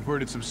guys have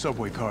converted some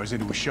subway cars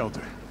into a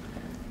shelter.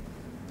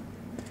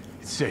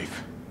 It's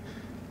safe.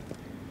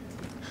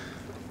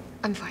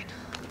 I'm fine.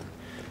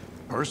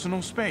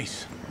 Personal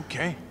space.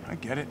 Okay, I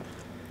get it.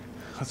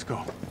 Let's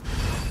go.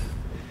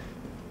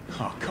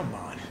 Oh, come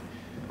on.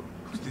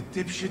 Who's the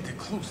dipshit that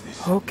closed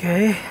this?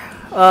 Okay.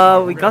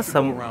 We got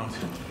some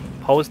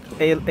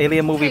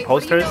alien movie Hey,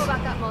 posters. What do you know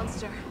about that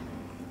monster?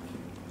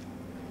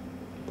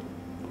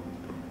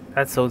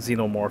 That's so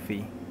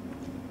xenomorphy.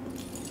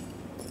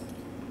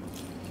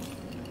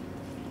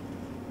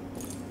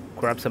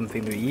 Grab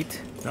something to eat.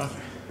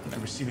 Nothing. I've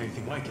never seen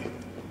anything like it.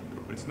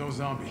 But it's no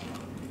zombie.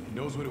 It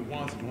knows what it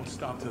wants and won't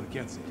stop till it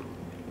gets it.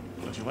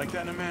 Don't you like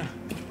that in a man?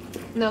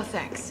 No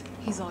thanks.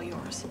 He's all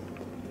yours.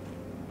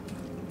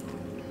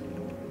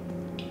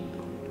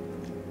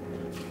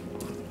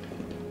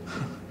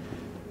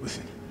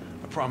 Listen,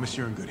 I promise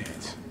you're in good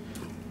hands.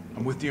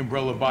 I'm with the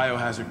Umbrella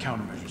Biohazard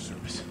Countermeasure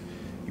Service.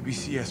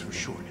 UBCS for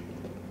short.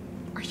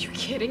 Are you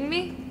kidding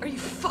me? Are you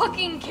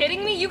fucking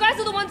kidding me? You guys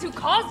are the ones who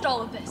caused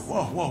all of this.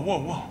 Whoa, whoa, whoa,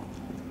 whoa.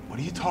 What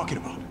are you talking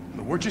about?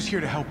 Look, we're just here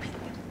to help people.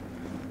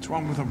 What's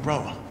wrong with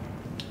Umbrella?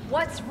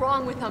 What's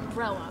wrong with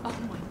Umbrella? Oh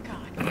my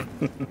god.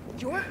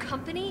 Your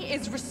company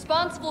is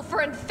responsible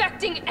for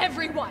infecting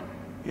everyone.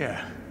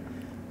 Yeah.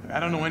 I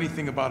don't know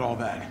anything about all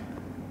that.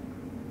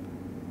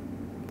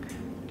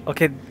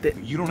 Okay.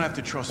 You don't have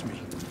to trust me,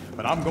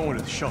 but I'm going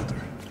to the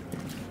shelter.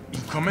 You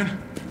coming?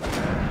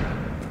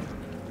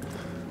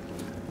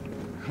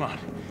 Come on.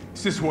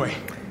 It's this way.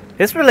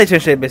 His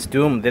relationship is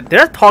doomed.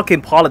 They're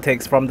talking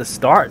politics from the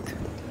start.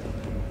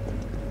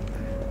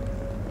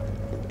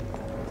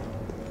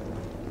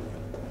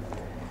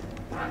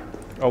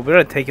 Oh,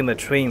 we're taking the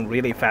train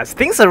really fast.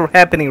 Things are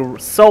happening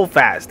so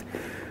fast.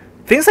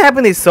 Things are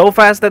happening so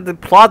fast that the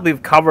plot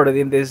we've covered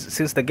in this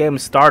since the game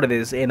started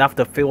is enough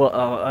to fill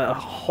a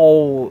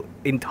whole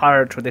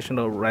entire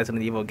traditional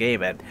Resident Evil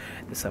game. And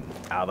there's some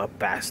other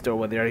bastard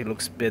over there. He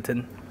looks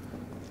bitten.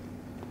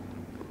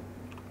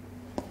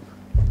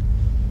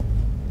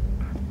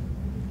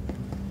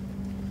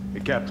 Hey,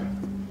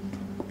 Captain.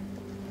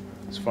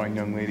 This fine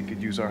young lady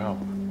could use our help.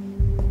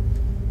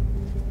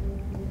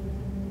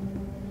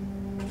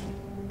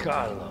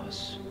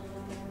 Carlos,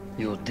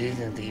 you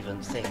didn't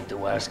even think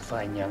to ask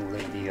fine young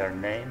lady her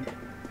name?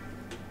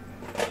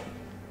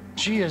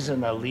 She is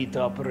an elite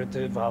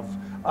operative of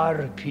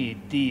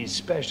RPD,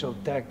 Special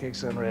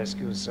Tactics and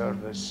Rescue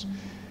Service.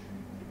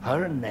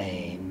 Her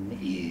name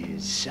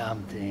is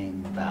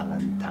something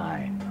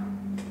Valentine.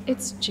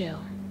 It's Jill.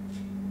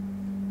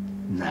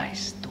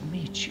 Nice to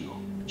meet you,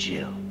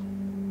 Jill.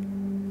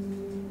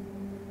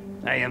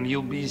 I am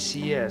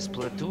UBCS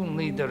Platoon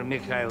Leader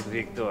Mikhail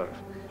Victor.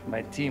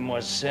 My team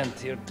was sent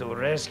here to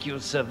rescue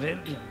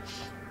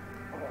civilians.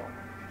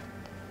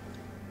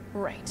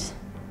 Right.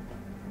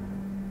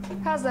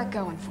 How's that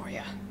going for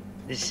you?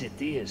 The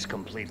city is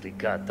completely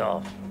cut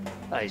off,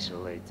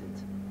 isolated.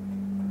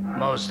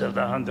 Most of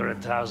the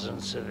 100,000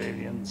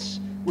 civilians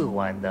will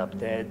wind up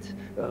dead.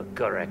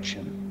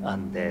 Correction,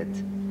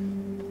 undead.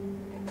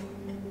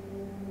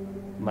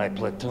 My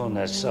platoon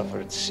has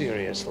suffered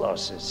serious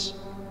losses.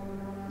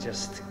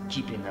 Just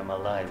keeping them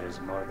alive is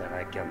more than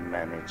I can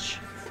manage.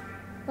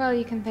 Well,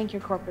 you can thank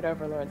your corporate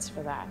overlords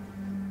for that.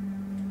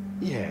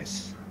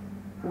 Yes.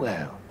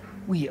 Well,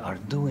 we are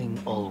doing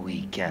all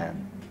we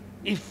can.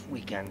 If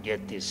we can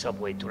get this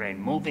subway train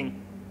moving,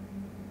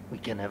 we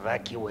can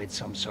evacuate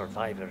some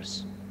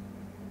survivors.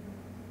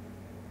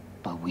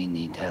 But we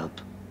need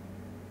help.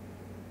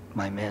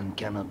 My men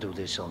cannot do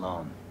this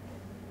alone.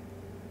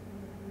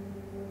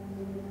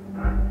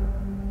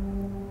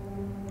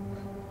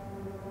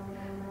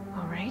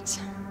 All right.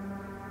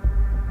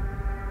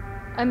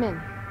 I'm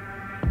in.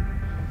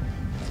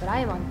 But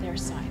I am on their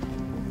side,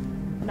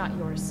 not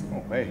yours.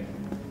 Oh, hey.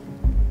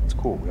 It's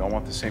cool. We all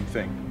want the same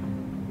thing.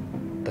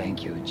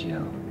 Thank you,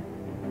 Jill.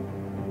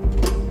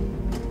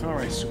 All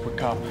right, Super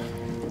Cop.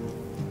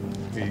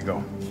 Here you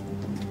go.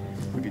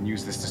 We can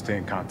use this to stay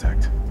in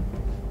contact.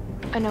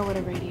 I know what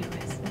a radio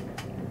is.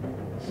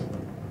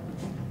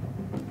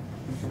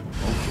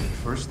 Okay,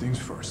 first things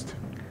first.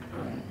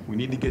 We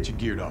need to get you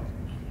geared up.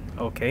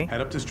 Okay.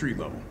 Head up to street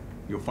level.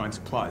 You'll find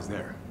supplies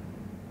there.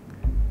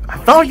 I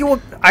thought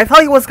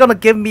you was gonna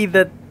give me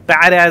the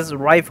badass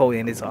rifle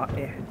in his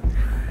eye.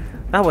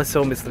 That was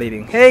so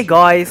misleading. Hey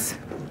guys.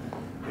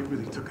 It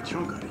really took a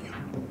chunk out of you.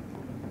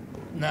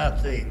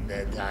 Nothing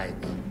that I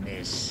will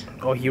miss.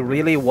 Oh, he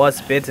really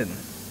was bitten.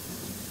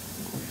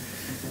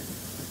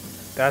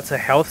 That's a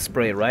health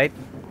spray, right?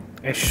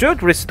 It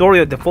should restore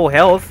you to full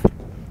health.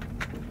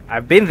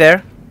 I've been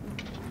there.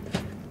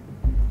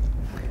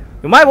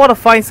 You might want to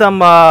find some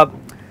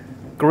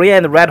green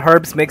and red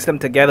herbs, mix them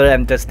together,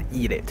 and just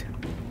eat it.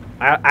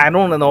 I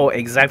don't know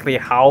exactly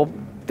how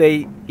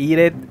they eat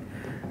it.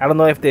 I don't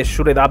know if they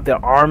shoot it up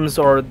their arms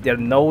or their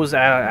nose.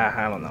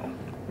 I don't know.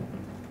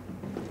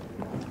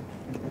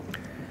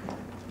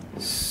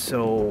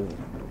 So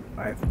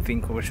I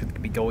think we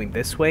should be going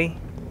this way.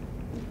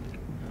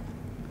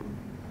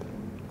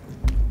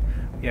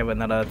 We have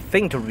another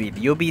thing to read.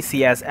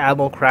 UBCS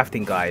Ammo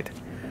Crafting Guide.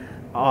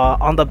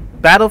 On the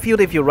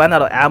battlefield, if you run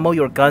out of ammo,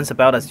 your gun's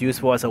about as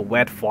useful as a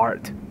wet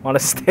fart. Want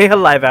to stay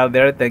alive out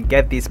there, then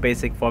get these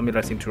basic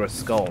formulas into your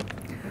skull.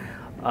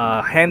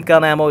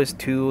 Handgun ammo is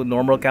 2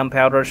 normal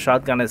gunpowder.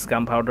 Shotgun is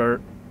gunpowder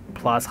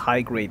plus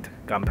high-grade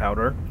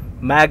gunpowder.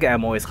 Mag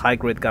ammo is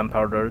high-grade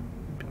gunpowder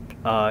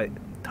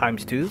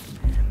times 2.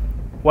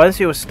 Once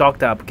you're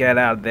stocked up, get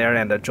out there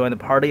and join the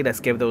party. Let's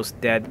give those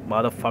dead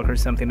motherfuckers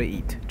something to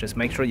eat. Just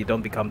make sure you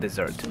don't become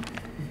dessert.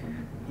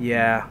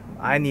 Yeah,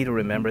 I need to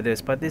remember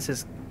this, but this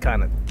is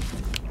kind of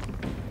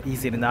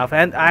easy enough.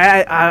 And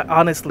I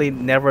honestly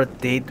never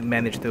did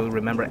manage to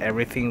remember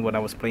everything when I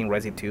was playing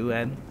Resi 2,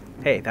 and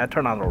hey, that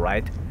turned out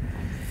alright.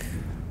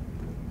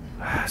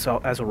 So,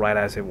 as alright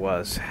as it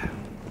was.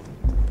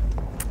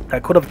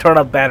 That could have turned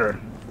out better.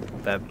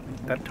 That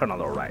turned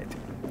out alright.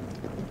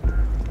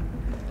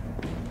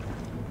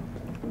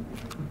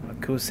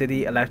 Raccoon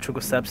City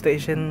Electrical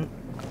Substation.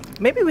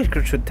 Maybe we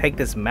should take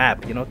this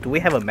map, you know. Do we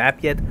have a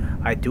map yet?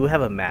 I do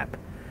have a map.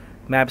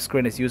 Map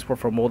screen is useful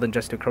for more than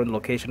just your current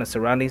location and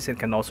surroundings. It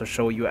can also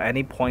show you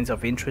any points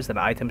of interest and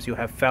items you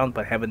have found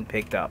but haven't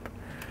picked up.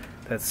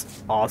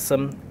 That's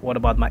awesome. What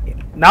about my...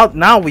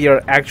 Now we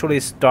are actually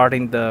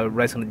starting the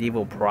Resident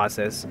Evil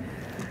process.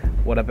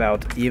 What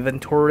about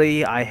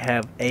inventory? I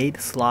have 8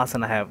 slots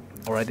and I have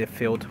already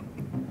filled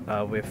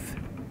with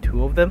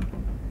 2 of them.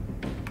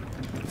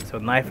 So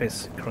knife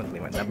is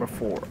currently my number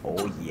 4.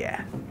 Oh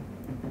yeah.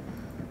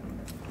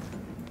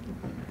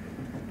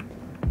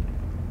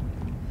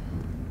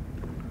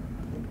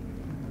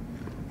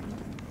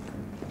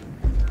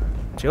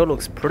 Jill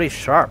looks pretty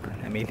sharp.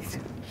 I mean,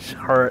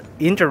 her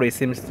injury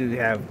seems to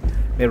have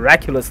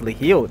miraculously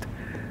healed.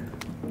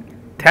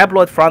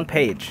 Tabloid front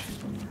page.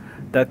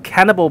 The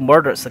Cannibal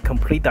Murders, a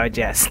complete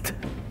digest.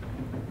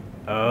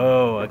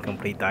 Oh, a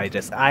complete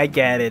digest. I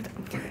get it.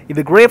 In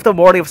the gray of the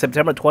morning of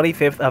September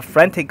 25th, a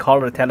frantic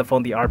caller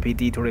telephoned the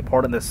RPD to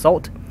report an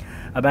assault.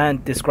 A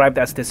man described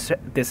as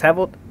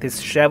disheveled,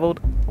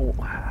 oh,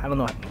 I don't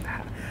know,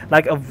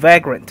 like a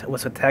vagrant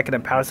was attacked in a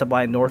power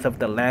supply north of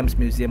the Lambs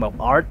Museum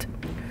of Art.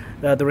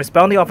 The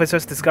responding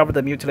officers discovered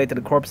the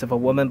mutilated corpse of a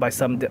woman by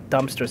some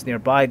dumpsters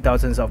nearby.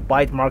 Dozens of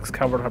bite marks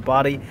covered her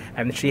body,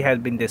 and she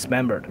had been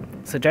dismembered,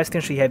 suggesting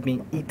she had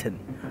been eaten.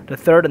 The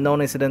third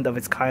known incident of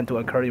its kind to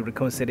occur in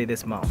Raccoon City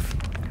this month.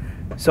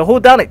 So who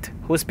done it?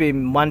 Who's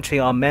been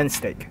munching on men's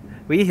steak?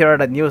 We here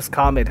at News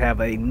Comet have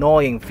an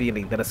annoying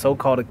feeling that the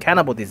so-called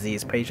cannibal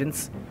disease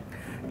patients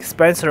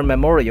Spencer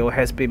Memorial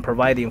has been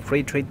providing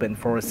free treatment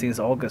for since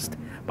August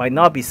by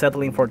not be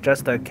settling for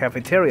just the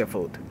cafeteria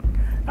food.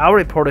 Our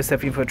reporters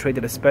have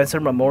infiltrated the Spencer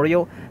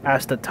Memorial,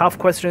 asked the tough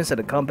questions,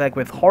 and come back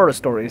with horror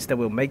stories that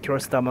will make your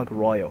stomach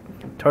roil.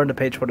 Turn the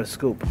page for the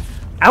scoop.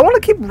 I want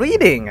to keep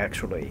reading,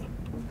 actually.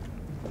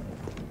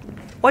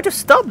 Why'd you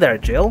stop there,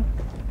 Jill?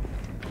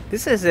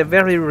 This is a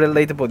very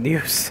relatable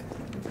news.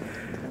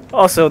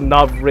 Also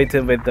not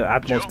written with the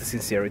utmost Jill?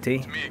 sincerity.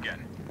 It's me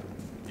again.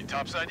 You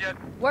topside yet?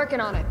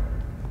 Working on it.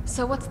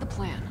 So what's the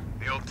plan?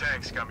 The old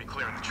tanks got me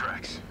clearing the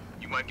tracks.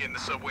 You mind getting the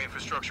subway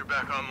infrastructure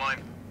back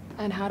online?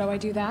 And how do I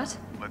do that?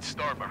 Let's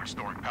start by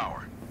restoring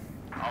power.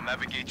 I'll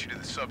navigate you to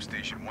the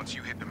substation once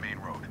you hit the main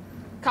road.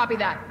 Copy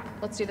that.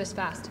 Let's do this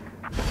fast.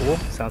 Cool,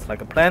 sounds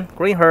like a plan.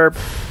 Green herb.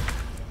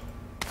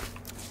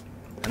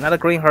 Another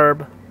green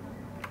herb.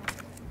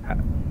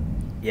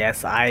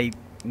 Yes, I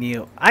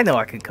know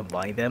I can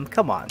combine them.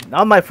 Come on,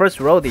 not my first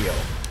rodeo.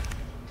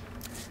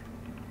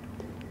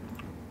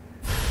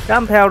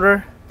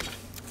 Gunpowder.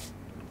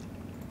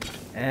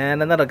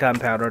 And another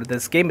gunpowder.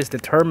 This game is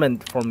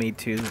determined for me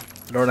to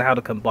learn how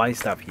to combine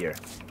stuff here.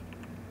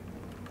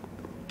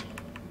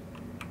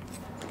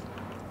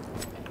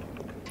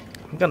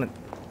 I'm gonna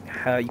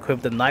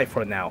equip the knife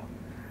for now.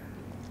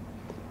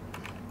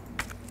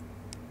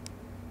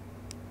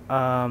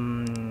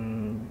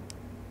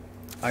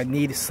 I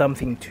need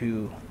something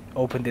to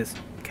open this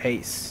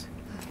case.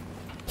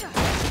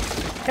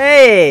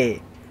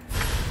 Hey!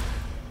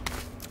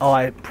 Oh,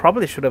 I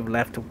probably should have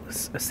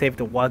saved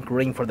the one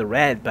green for the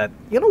red, but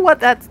you know what?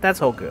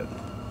 That's all good.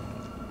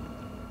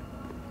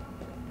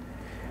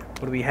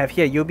 What do we have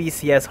here?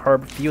 UBCS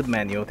herb field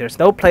menu. There's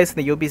no place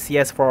in the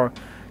UBCS for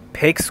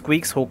pig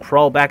squeaks who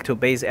crawl back to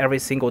base every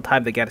single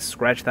time they get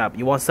scratched up.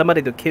 You want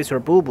somebody to kiss your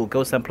boo-boo,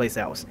 go someplace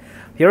else.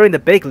 Here in the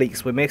big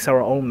leagues, we mix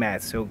our own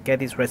meds, so get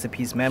these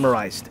recipes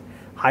memorized.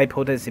 High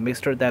potency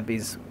mixture, that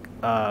is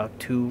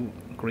 2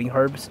 green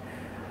herbs.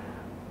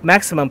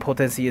 Maximum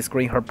potency is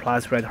green herb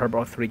plus red herb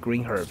or 3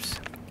 green herbs.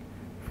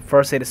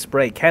 First aid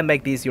spray. Can't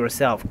make these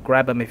yourself.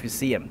 Grab them if you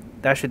see them.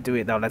 That should do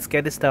it. Now let's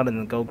get this done and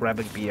then go grab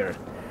a beer.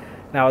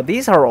 Now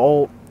these are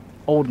all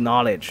old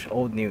knowledge,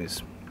 old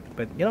news.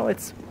 But you know,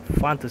 it's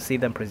fun to see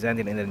them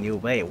presented in a new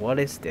way. What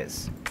is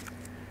this?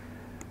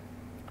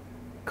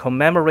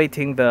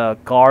 Commemorating the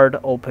grand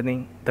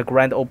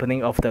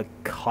opening of the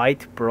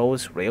Kite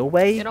Bros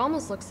Railway? It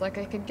almost looks like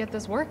I could get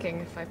this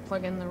working if I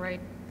plug in the right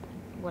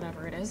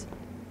whatever it is.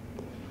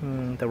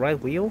 The right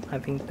wheel? I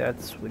think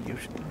that's what you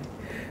should.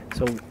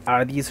 So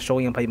are these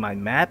showing up in my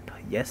map?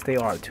 Yes, they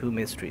are. 2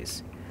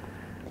 mysteries.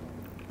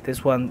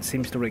 This one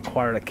seems to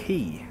require a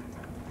key,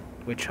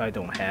 which I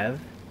don't have.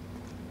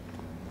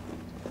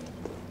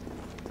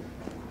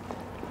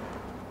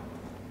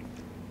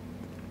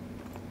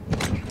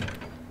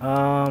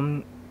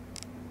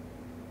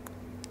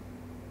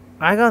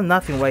 I got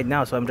nothing right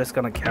now, so I'm just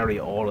gonna carry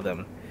all of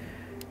them.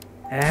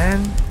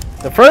 And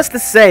the first to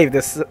save,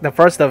 the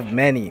first of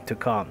many to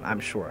come,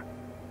 I'm sure.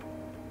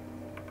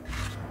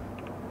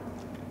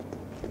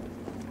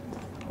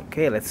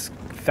 Okay, let's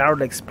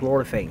thoroughly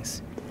explore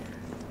things.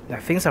 Now,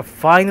 things are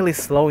finally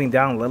slowing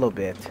down a little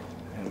bit.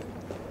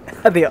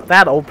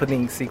 That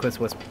opening sequence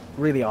was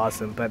really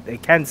awesome, but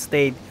it can't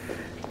stay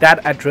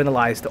that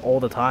adrenalized all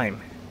the time.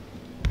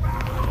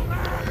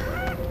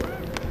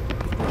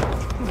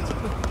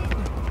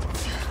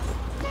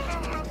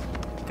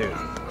 Dude,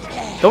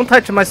 don't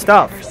touch my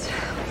stuff.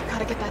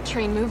 Gotta get that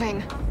train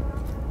moving.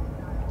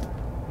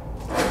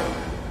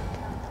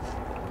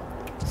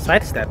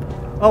 Sidestep.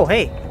 Oh,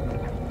 hey.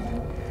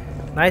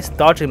 Nice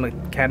dodging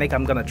mechanic.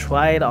 I'm gonna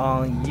try it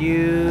on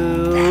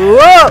you.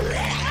 Whoa!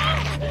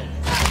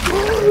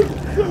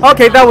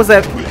 Okay, that was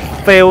a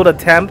failed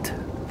attempt.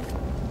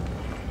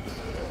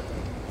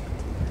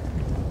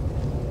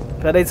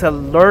 But it's a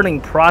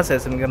learning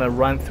process. I'm gonna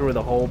run through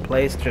the whole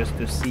place just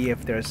to see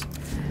if there's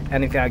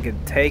anything I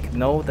can take.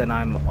 No, then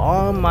I'm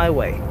on my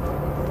way.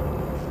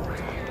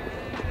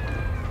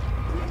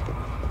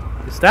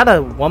 Is that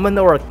a woman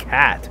or a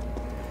cat?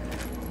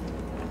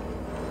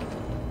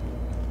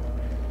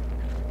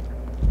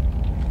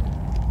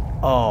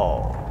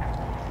 Oh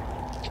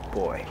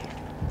boy.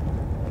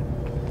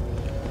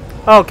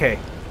 Okay.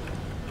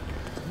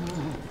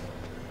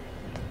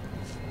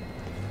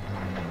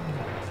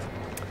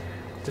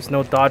 There's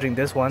no dodging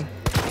this one.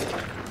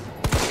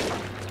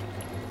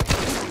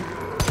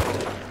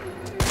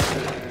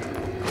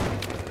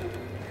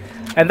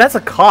 And that's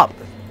a cop.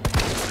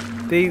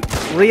 They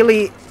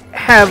really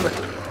have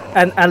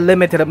an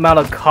unlimited amount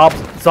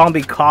of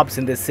zombie cops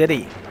in this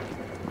city.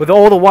 With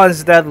all the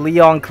ones that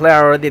Leon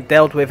Claire already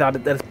dealt with at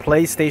the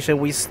PlayStation,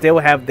 we still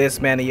have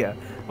this many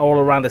all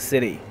around the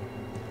city.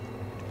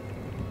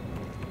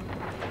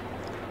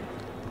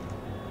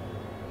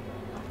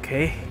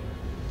 Okay.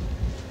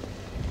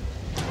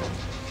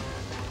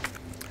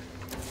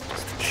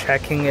 Just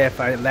checking if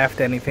I left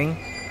anything.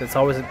 That's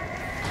always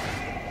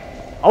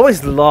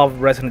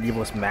love Resident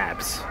Evil's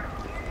maps.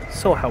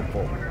 So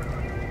helpful.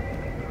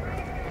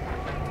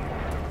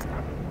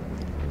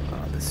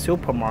 The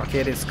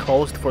supermarket is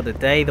closed for the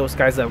day. Those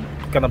guys are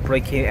gonna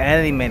break in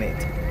any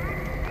minute.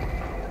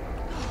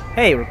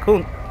 Hey,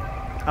 Raccoon.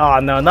 Oh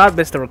no, not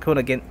Mr. Raccoon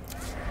again.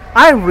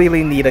 I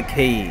really need a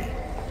key.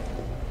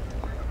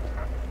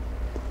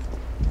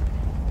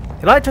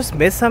 Did I just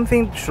miss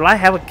something? Should I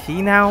have a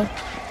key now?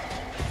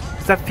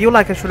 Does I feel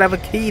like I should have a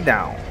key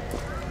now?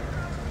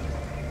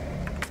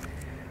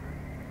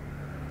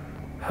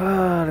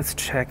 Let's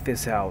check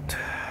this out.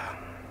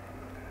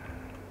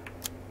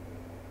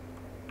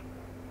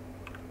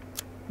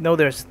 No,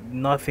 there's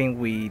nothing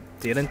we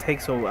didn't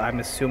take, so I'm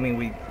assuming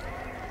we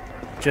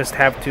just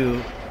have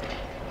to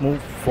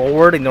move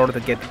forward in order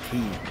to get the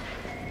key.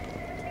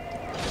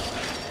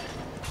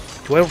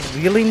 Do I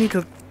really need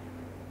to?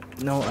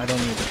 No, I don't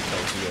need to go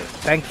here.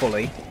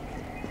 Thankfully,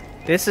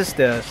 this is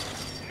the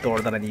door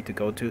that I need to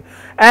go to,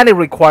 and it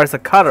requires a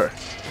cutter.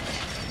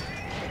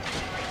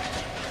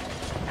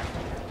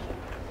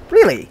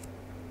 Really?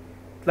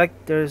 Like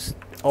there's...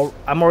 Oh,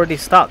 I'm already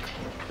stuck.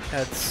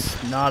 That's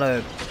not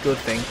a good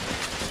thing.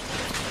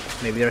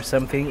 Maybe there's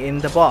something in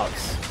the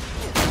box.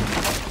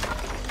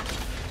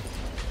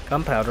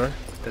 Gunpowder.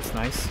 That's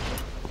nice.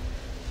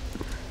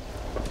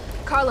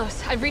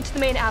 Carlos, I've reached the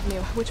main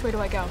avenue. Which way do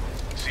I go?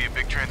 See a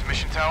big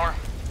transmission tower?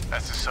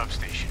 That's the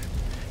substation.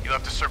 You'll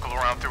have to circle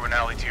around through an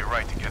alley to your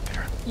right to get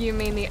there. You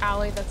mean the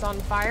alley that's on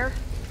fire?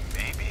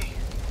 Maybe.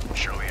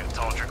 Surely a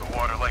tall drink of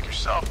water like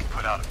yourself can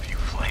put out a few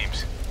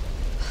flames.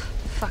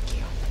 Fuck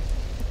you.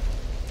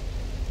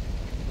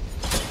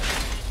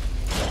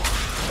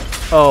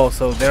 Oh,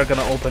 so they're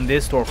gonna open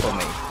this door for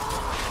me.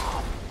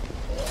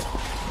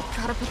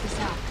 Gotta put this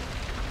out.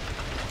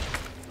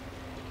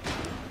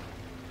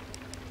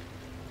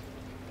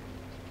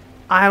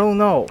 I don't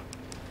know.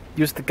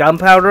 Use the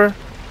gunpowder?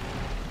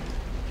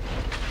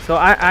 So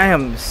I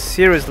am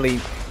seriously...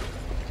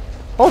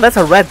 Oh, that's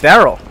a red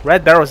barrel.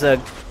 Red barrel is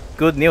a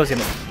good news in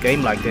a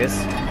game like this.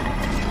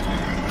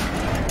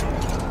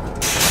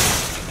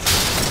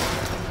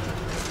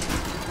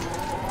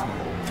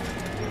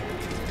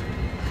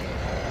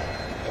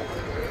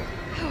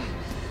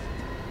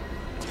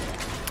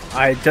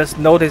 I just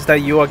noticed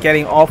that you are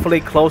getting awfully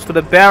close to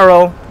the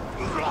barrel.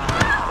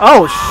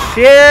 Oh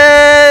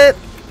shit!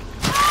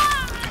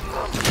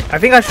 I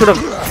think I should have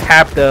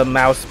tapped the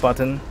mouse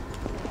button.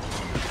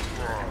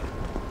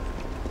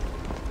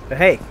 But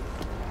hey,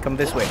 come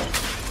this way.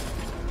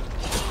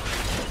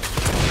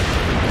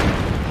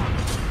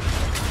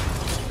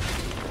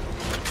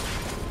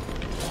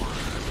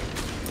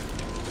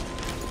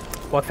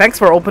 Well, thanks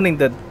for opening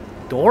the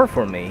door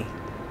for me.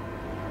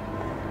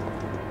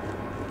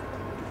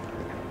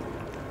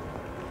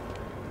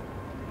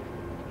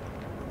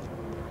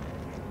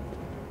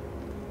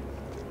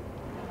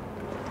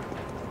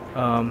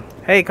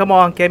 Hey, come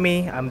on, get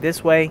me. I'm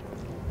this way.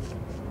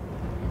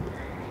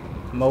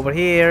 I'm over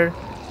here.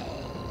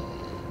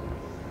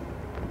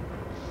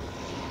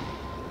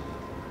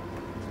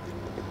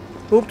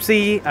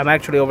 Oopsie, I'm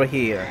actually over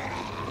here.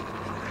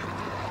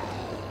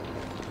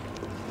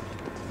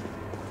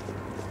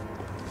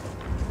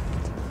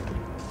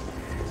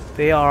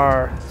 They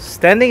are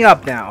standing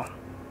up now.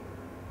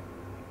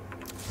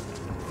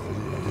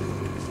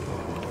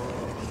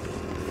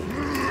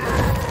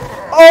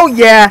 Oh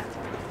yeah!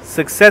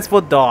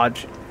 Successful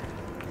dodge.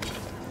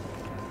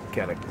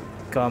 Get a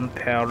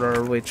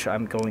gunpowder, which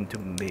I'm going to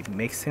be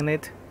mixing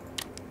it.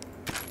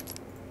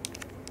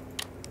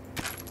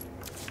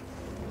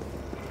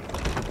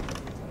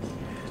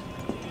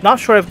 Not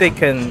sure if they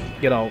can,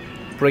 you know,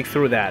 break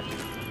through that.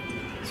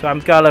 So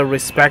I've got a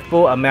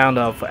respectable amount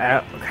of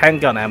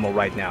handgun ammo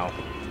right now.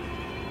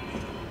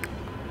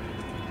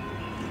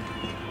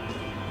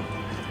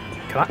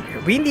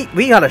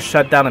 We gotta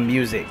shut down the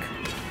music.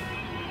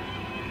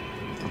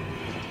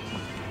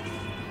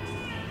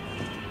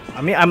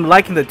 I mean, I'm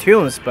liking the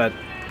tunes, but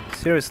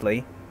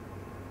seriously,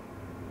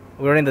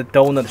 we're in the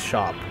donut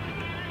shop.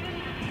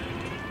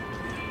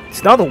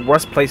 It's not the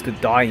worst place to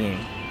die in.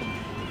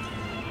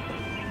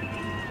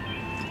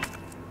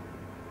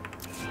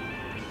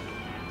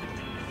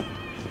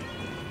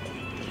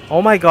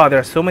 Oh my god, there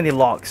are so many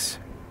locks.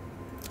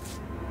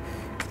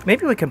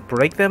 Maybe we can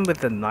break them with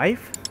the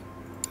knife?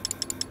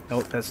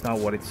 No, that's not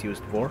what it's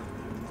used for.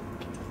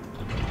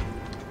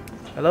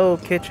 Hello,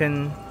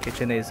 kitchen.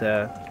 Kitchen is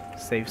a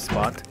safe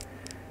spot.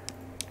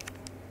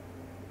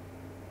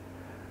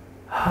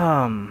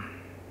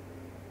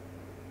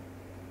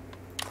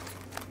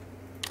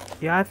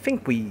 Yeah, I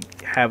think we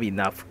have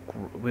enough.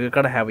 We're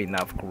gonna have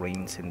enough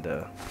greens in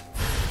the...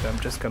 So I'm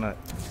just gonna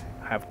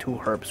have 2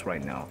 herbs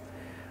right now.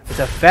 It's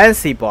a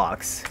fancy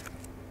box.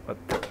 But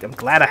I'm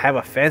glad I have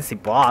a fancy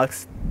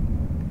box.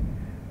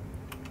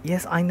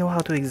 Yes, I know how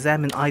to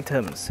examine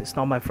items. It's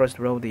not my first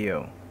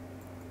rodeo.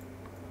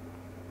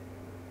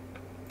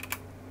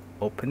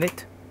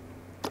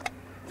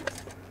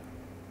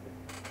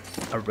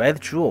 A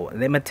red jewel.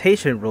 An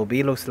imitation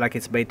ruby looks like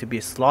it's made to be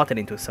slotted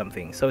into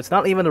something, so it's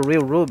not even a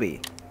real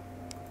ruby.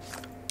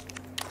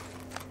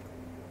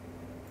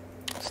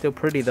 Still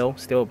pretty though,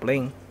 still a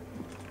bling.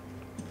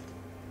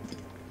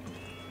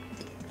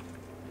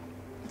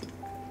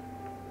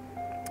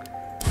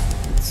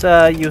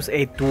 Let's use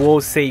a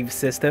dual save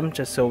system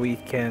just so we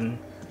can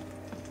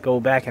go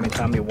back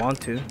anytime we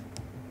want to.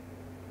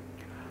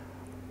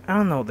 I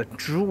don't know, the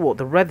jewel,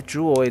 the red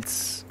jewel,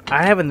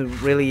 I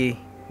haven't really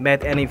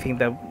met anything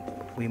that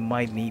we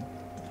might need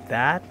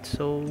that,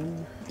 so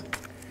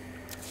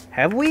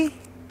have we?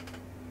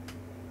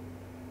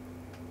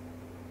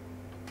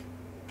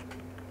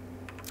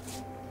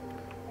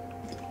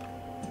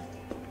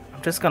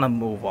 I'm just gonna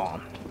move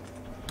on.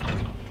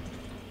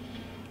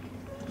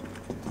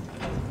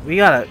 We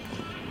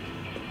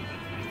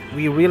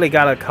really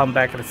gotta come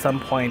back at some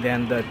point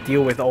and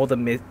deal with all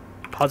the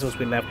puzzles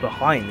we left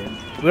behind.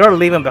 We are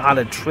leaving behind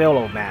a trail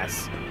of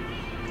mass.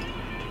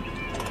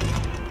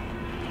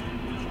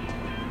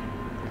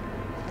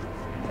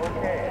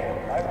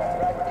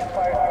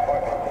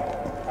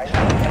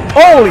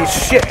 Holy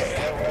shit!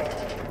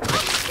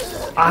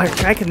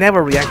 I can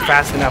never react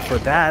fast enough for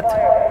that.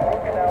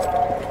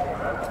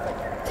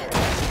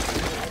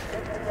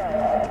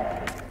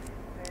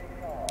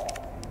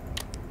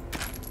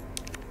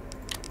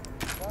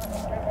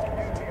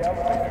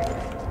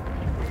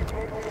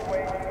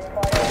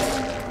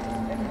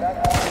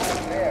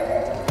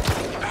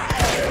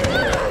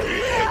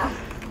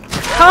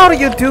 How do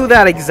you do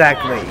that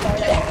exactly?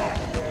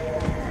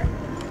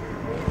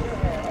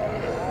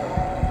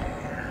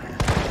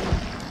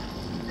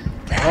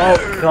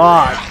 Oh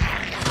god.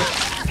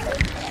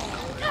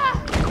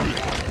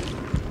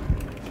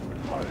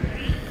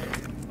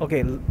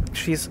 Okay,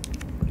 she's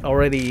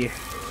already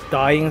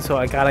dying, so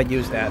I gotta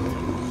use that.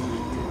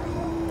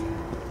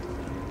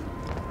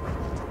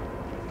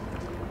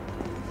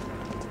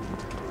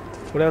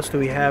 What else do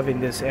we have in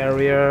this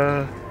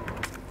area?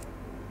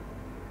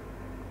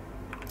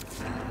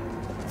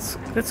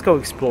 Let's go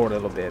explore a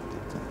little bit.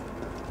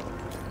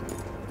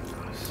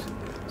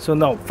 So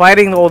no,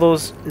 fighting all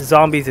those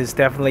zombies is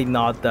definitely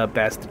not the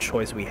best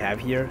choice we have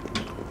here.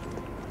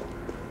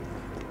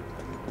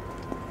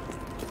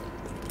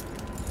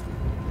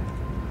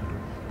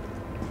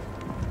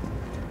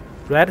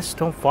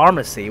 Redstone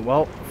Pharmacy.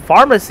 Well,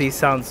 pharmacy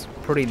sounds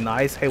pretty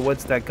nice. Hey,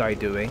 what's that guy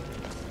doing?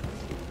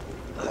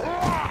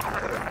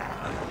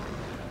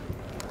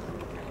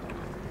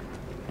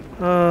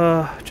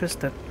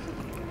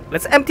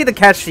 Let's empty the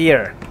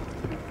cashier.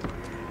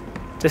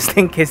 Just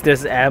in case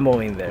there's ammo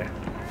in there.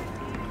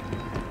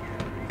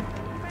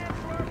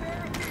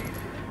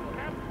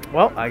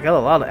 Well, I got a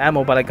lot of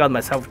ammo, but I got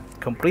myself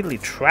completely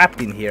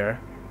trapped in here.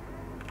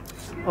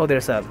 Oh,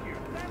 there's a...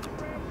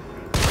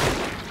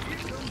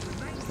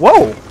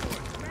 Whoa!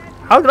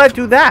 How did I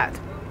do that?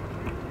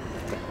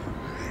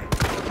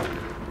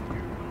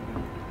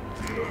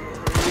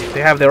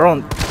 They have their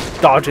own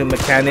dodging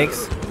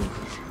mechanics.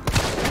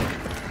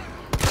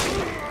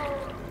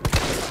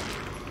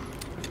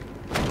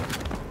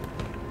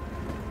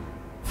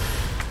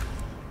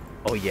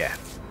 Oh yeah.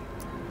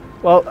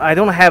 Well, I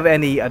don't have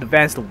any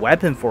advanced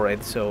weapon for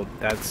it, so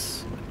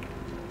that's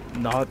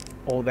not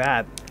all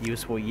that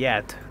useful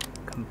yet.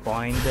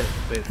 Combined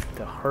with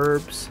the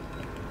herbs.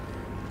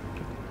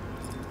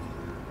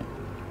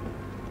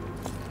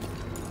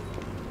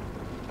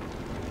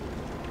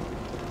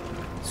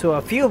 So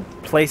a few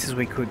places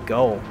we could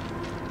go.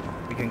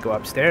 We can go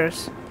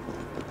upstairs.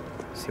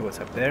 See what's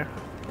up there.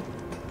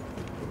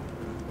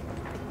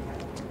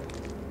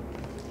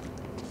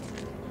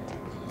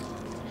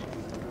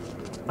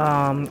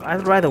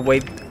 I'd rather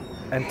wait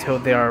until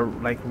they are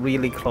like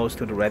really close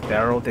to the red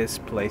barrel. This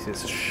place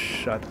is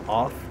shut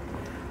off.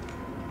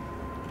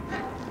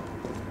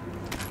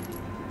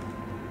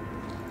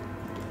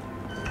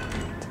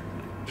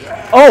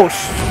 Oh!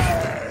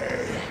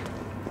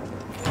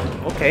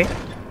 Okay.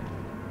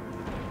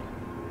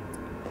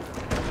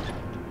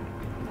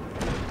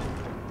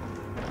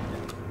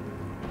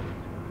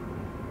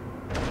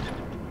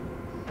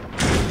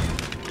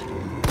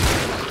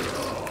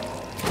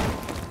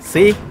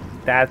 See?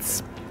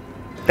 That's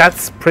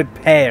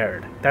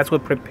prepared. That's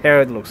what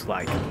prepared looks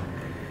like. I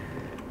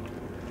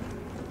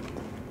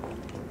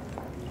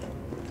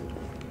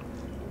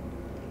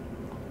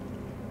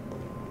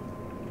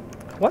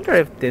wonder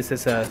if this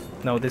is a...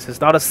 No, this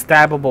is not a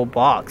stabbable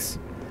box.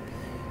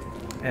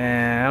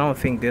 And I don't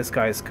think this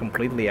guy is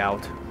completely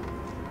out.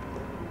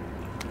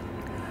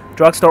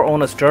 Drugstore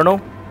owner's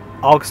journal.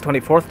 August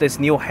 24th, this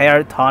new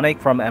hair tonic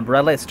from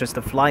Umbrella is just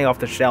flying off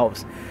the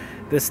shelves.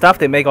 The stuff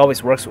they make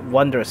always works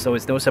wonders, so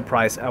it's no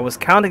surprise. I was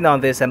counting on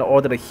this and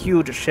ordered a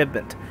huge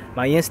shipment.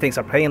 My instincts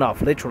are paying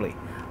off, literally.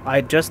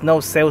 I just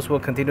know sales will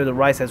continue to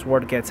rise as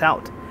word gets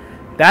out.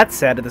 That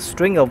said, the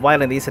string of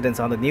violent incidents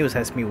on the news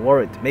has me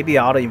worried. Maybe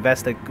I ought to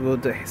invest in a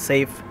good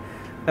safe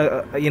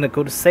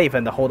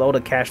and hold all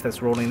the cash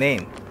that's rolling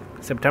in.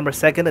 September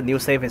 2nd, the new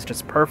safe is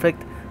just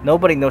perfect.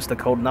 Nobody knows the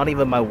code, not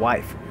even my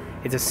wife.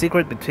 It's a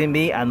secret between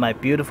me and my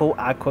beautiful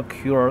Aqua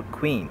Cure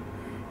Queen.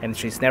 And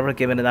she's never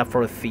given it up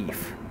for a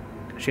thief.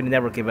 She'd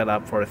never give it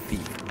up for a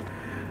thief.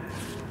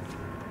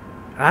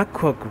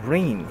 Aqua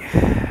green.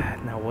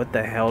 Now what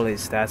the hell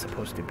is that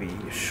supposed to be?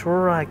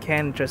 Sure, I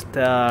can't just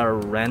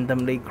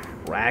randomly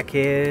crack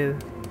it.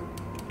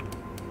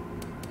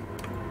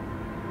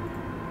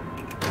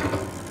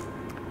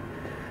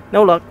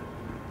 No luck.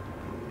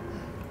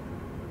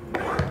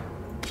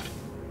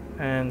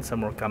 And some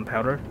more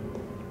gunpowder.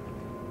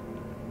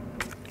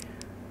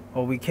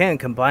 Well, we can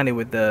combine it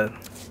with the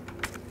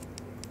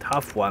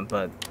tough one,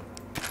 but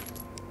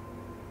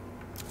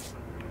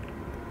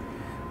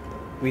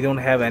we don't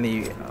have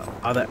any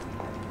other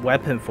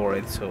weapon for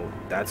it, so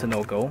that's a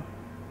no-go.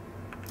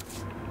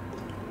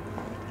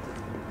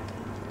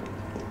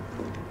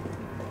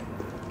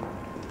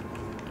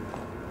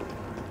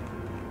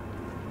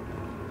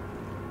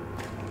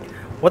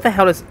 What the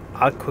hell is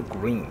aqua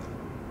green?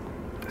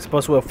 I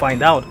suppose we'll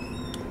find out.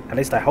 At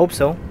least I hope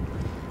so.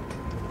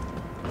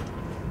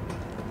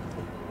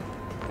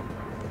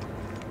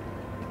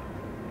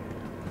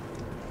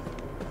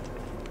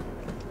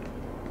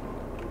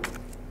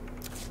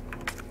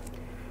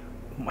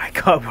 Oh my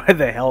god, where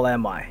the hell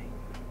am I?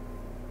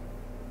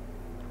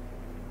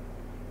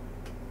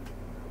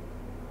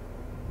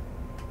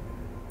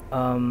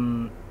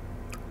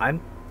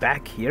 I'm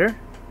back here?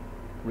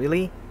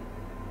 Really?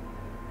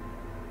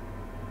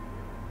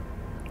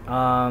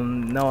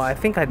 No, I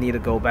think I need to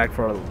go back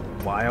for a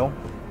while.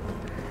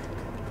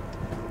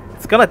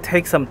 It's gonna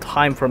take some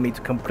time for me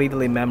to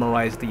completely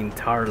memorize the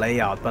entire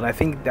layout, but I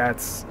think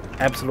that's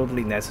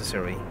absolutely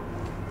necessary.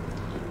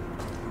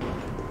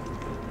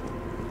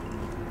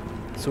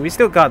 So we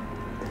still got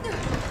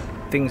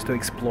things to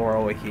explore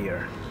over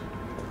here.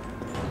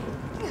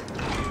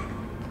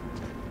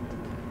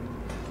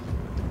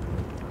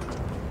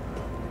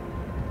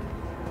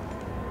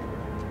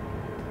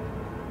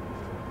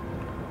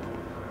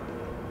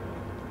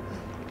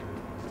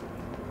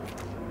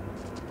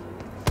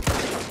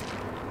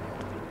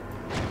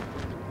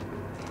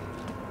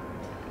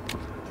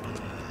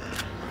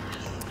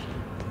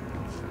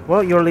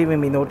 Well, you're leaving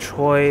me no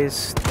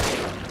choice,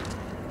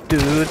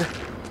 dude.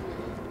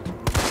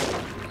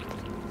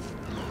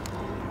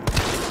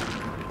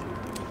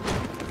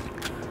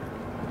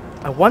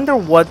 I wonder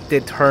what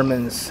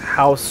determines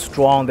how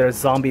strong their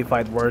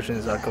zombified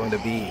versions are going to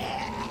be.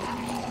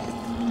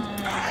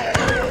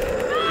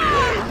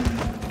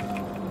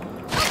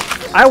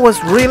 I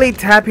was really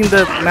tapping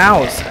the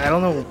mouse. I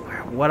don't know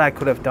what I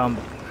could have done.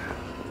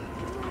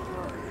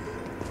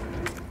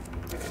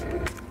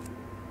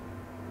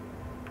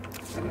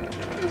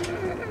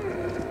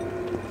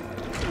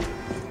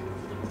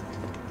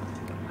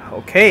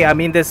 Okay, I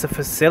mean, there's a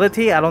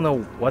facility. I don't know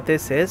what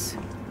this is.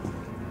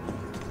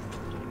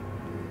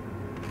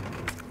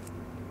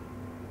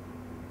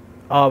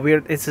 Oh,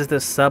 weird. This is the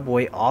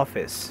subway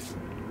office.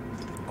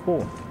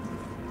 Cool.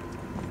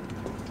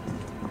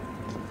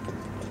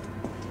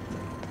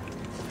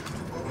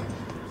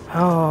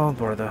 Oh,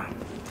 brother.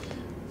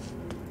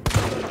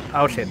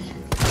 Oh, shit.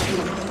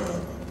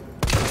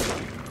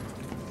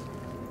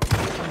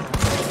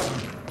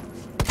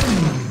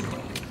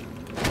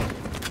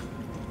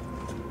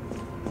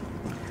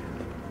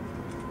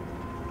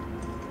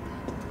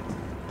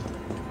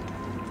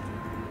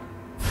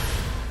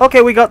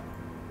 Okay, we got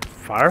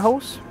fire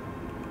hose?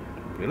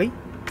 Really?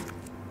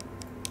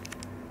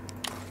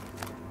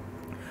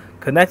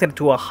 Connected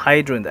to a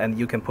hydrant and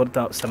you can put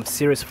out some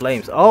serious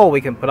flames. Oh, we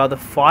can put out the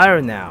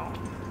fire now.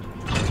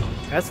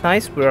 That's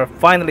nice. We're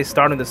finally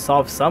starting to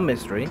solve some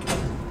mystery.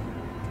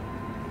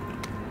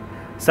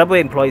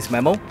 Subway employees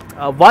memo.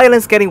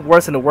 Violence getting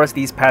worse and worse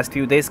these past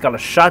few days. Got a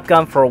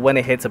shotgun for when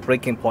it hits a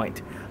breaking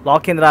point.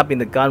 Locking it up in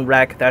the gun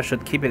rack. That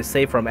should keep it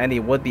safe from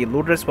any would-be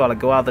looters while I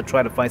go out to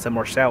try to find some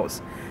more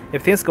shells.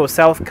 If things go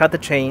south, cut the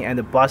chain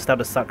and bust out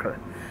the sucker.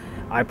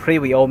 I pray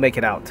we all make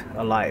it out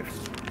alive.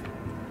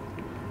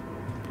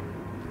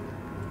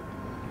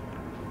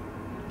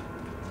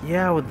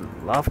 Yeah, I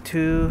would love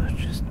to.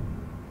 Just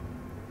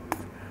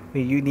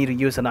you need to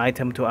use an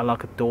item to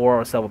unlock a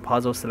door or solve a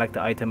puzzle. Select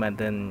the item and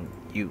then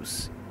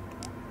use.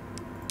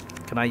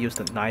 Can I use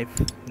the knife?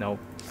 No.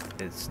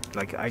 It's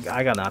like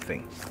I got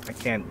nothing. I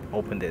can't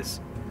open this.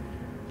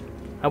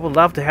 I would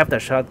love to have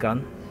that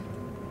shotgun.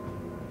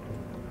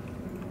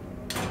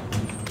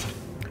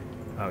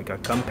 We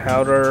got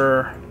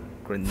gunpowder,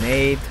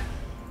 grenade.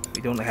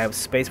 We don't have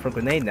space for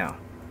grenade now.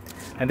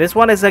 And this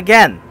one is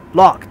again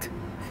locked.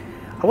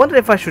 I wonder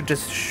if I should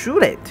just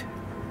shoot it.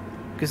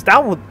 Because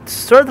that would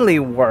certainly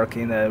work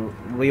in a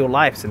real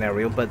life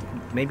scenario, but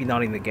maybe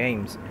not in the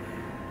games.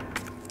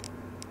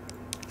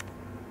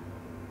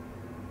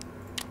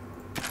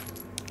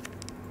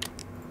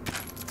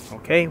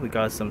 Okay, we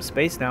got some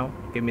space now.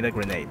 Give me the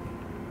grenade.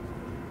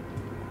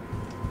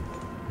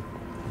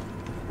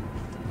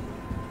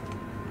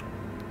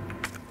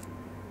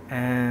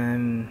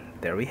 And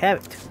there we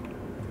have it.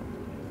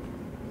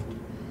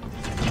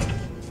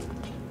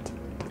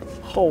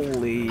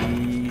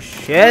 Holy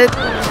shit.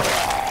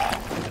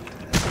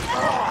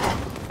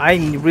 I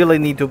really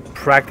need to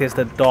practice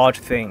the dodge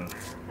thing.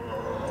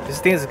 This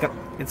thing is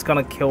it's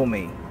gonna kill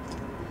me.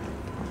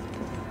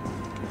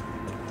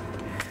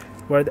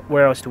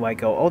 Where else do I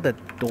go? Oh, the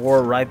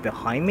door right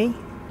behind me?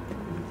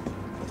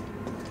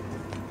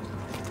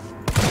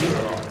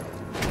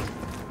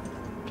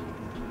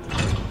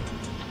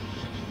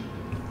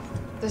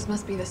 This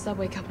must be the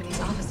subway company's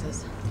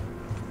offices.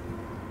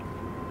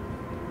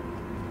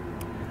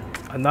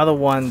 Another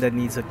one that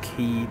needs a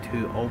key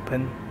to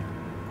open.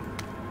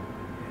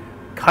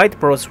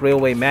 Kiteboro's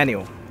Railway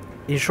Manual.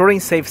 Ensuring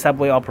safe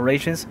subway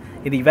operations.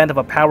 In the event of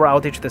a power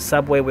outage, the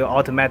subway will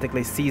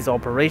automatically cease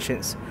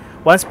operations.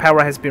 Once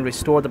power has been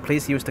restored,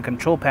 please use the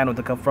control panel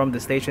to confirm the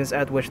stations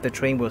at which the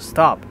train will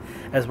stop,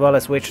 as well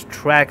as which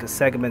track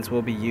segments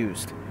will be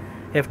used.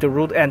 If the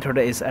route entered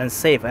is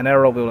unsafe, an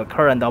error will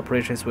occur and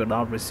operations will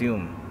not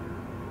resume.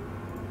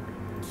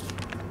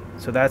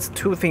 So that's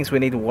two things we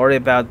need to worry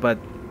about, but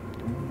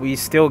we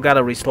still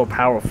gotta restore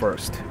power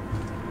first.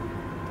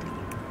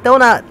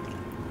 Donut!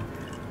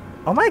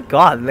 Oh my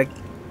god, like,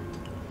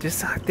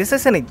 this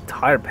is an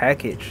entire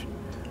package.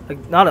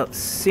 Like, not a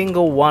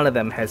single one of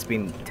them has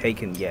been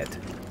taken yet.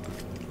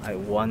 I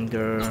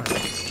wonder...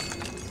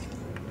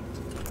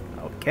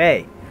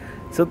 Okay.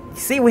 So,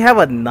 see, we have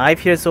a knife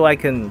here so I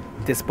can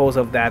dispose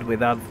of that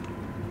without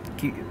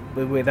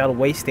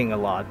wasting a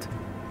lot.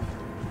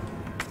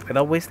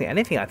 Without wasting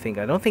anything, I think.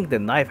 I don't think the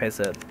knife has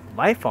a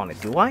life on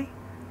it, do I?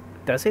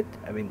 Does it?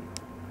 I mean,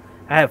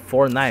 I have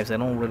 4 knives. I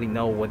don't really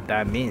know what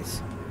that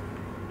means.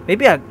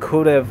 Maybe I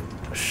could have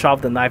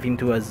shoved the knife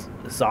into a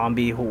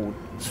zombie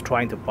who's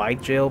trying to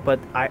bite Jill, but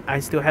I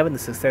still haven't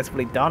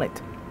successfully done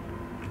it.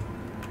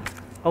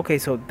 Okay,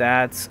 so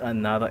that's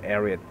another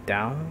area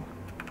down.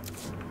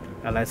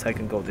 Unless I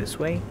can go this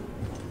way.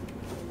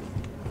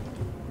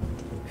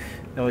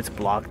 No, it's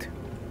blocked.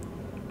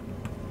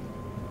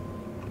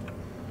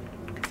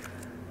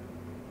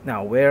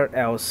 Now, where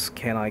else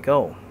can I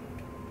go?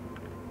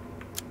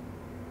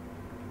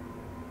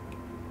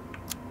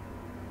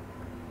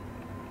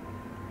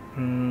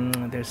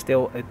 There's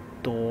still a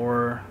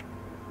door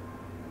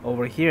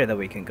over here that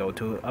we can go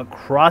to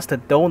across the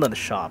donut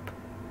shop.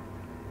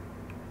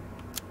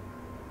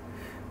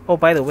 Oh,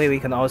 by the way, we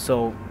can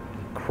also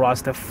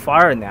cross the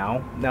fire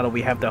now that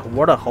we have the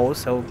water hose.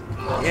 So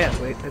yeah,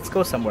 let's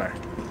go somewhere.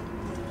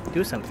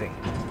 Do something.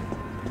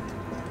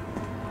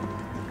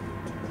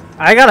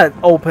 I gotta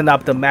open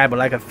up the map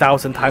like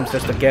 1,000 times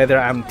just to get there.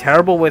 I'm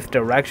terrible with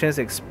directions,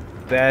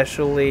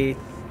 especially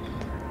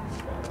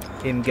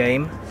in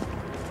game.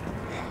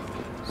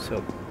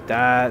 So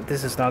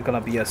this is not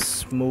gonna be a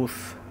smooth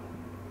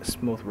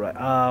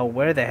ride.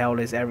 Where the hell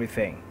is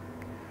everything?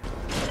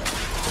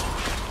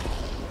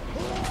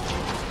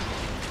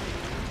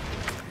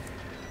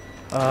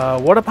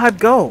 Water pipe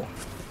go.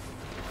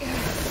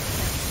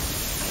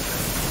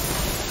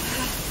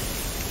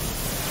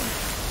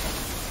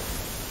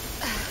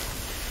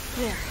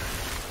 There.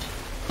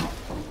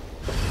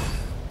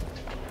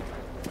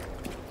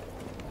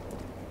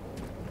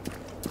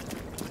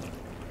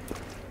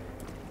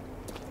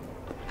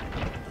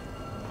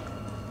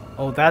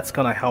 Oh, that's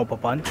gonna help a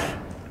bunch.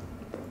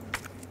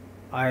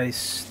 I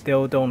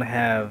still don't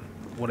have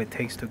what it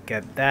takes to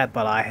get that,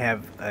 but I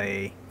have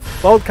a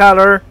bolt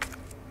cutter.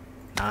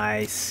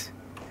 Nice.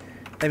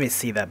 Let me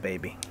see that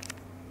baby.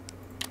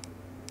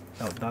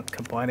 No, not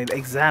combine it.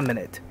 Examine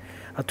it.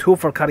 A tool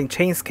for cutting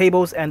chains,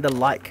 cables, and the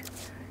like.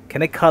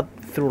 Can it cut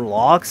through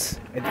logs?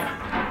 Is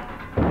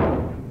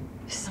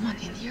someone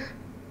in here?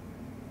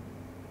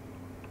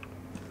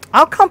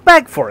 I'll come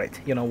back for it.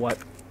 You know what?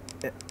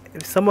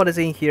 If someone is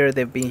in here,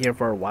 they've been here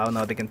for a while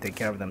now, they can take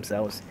care of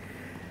themselves.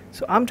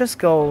 So I'm just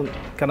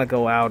gonna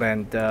go out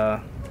and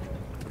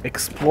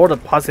explore the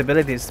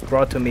possibilities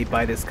brought to me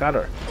by this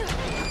cutter.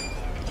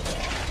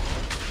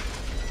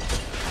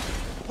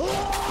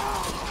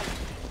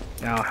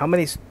 Now, how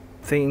many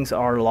things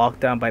are locked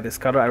down by this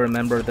cutter? I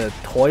remember the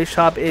toy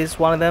shop is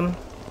one of them.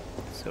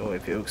 So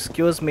if you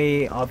excuse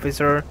me,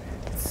 officer,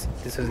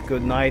 this is a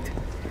good night.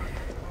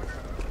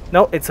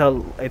 No, it's a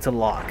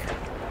lock.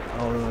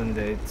 Oh, and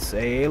it's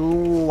a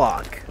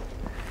lock.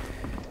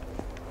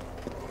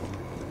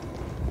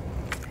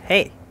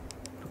 Hey,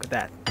 look at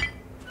that.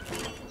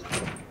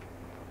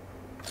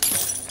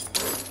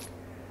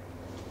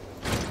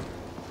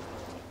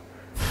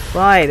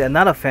 Right,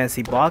 another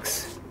fancy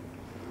box.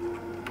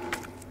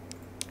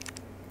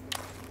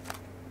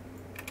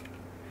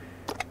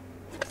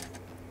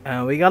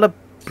 And we got a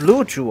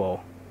blue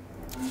jewel.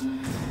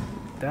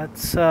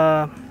 That's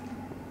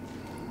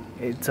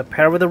it's a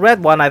pair with a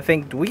red one, I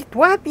think. Do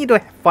I need to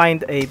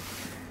find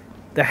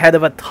the head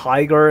of a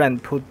tiger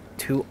and put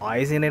 2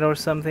 eyes in it or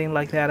something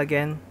like that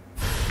again?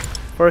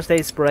 First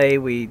aid spray,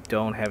 we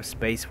don't have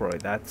space for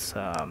it. That's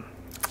not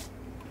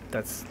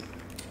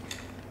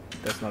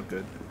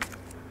good.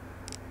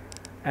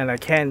 And I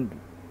can't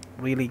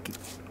really...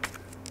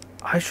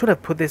 I should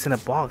have put this in a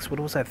box.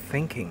 What was I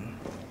thinking?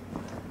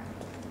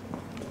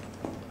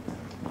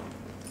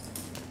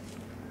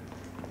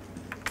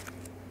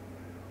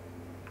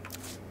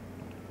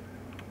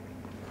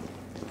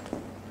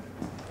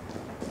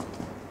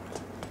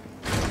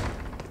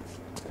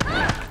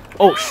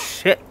 Oh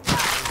shit!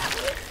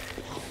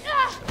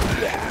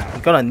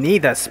 I'm gonna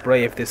need that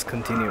spray if this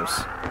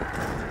continues.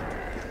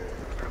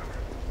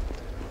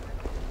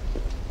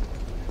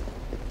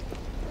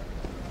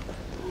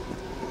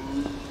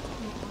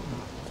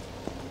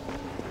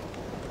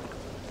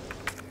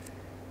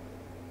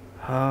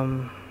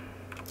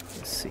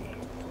 Let's see.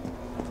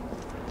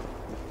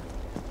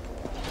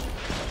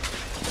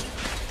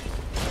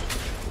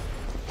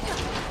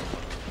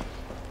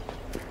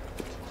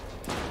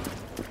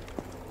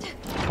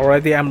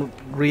 Already, I'm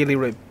really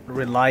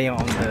relying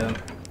on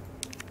the.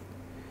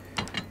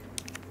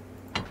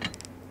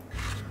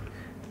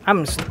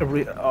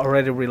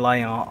 Already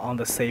relying on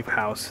the safe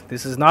house.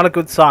 This is not a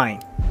good sign.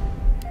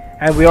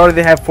 And we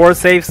already have four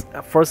saves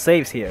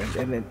here,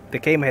 and the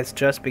game has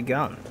just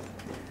begun.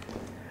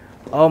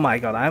 Oh my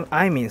god,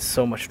 I'm in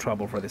so much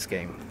trouble for this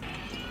game.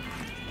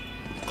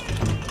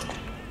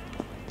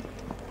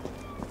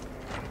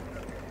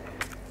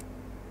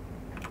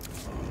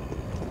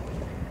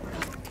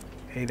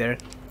 Hey there.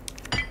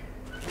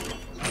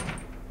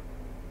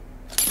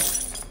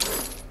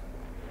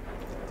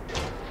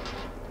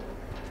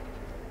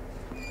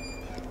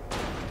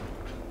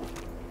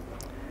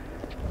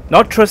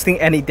 Not trusting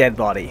any dead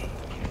body.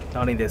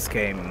 Not in this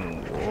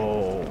game.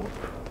 Whoa.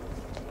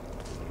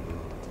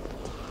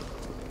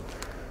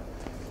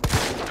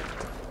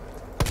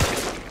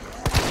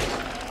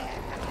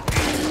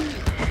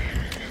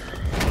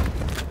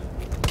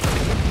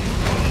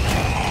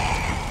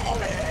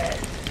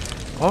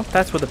 Well,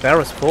 that's what the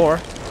barrel's for.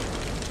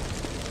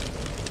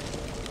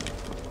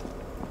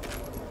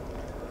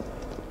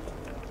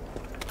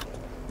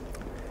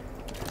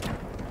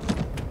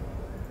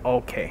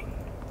 Okay.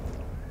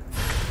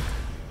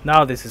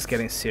 Now this is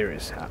getting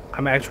serious.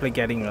 I'm actually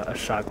getting a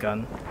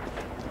shotgun.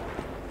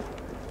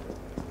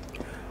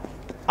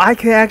 I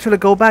can actually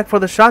go back for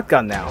the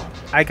shotgun now.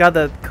 I got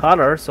the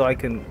cutter, so I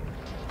can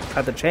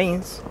cut the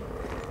chains.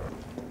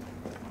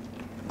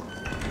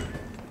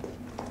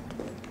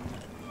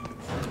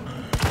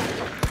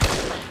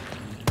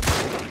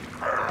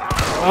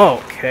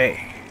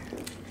 Okay.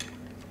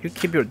 You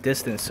keep your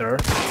distance, sir.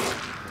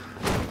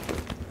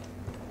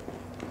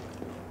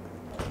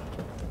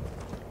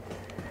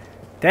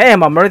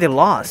 Damn, I'm already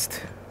lost.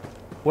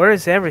 Where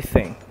is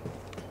everything?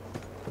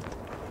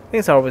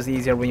 Things are always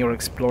easier when you're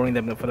exploring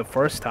them for the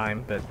first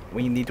time, but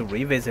when you need to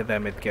revisit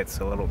them, it gets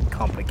a little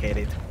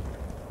complicated.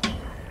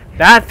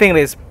 That thing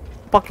is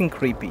fucking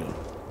creepy.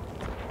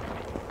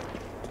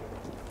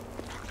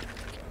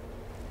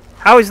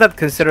 How is that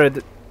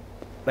considered,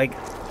 like,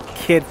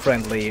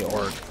 kid-friendly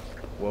or...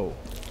 Whoa.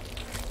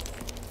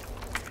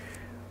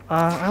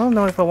 I don't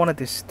know if I want to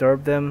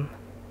disturb them.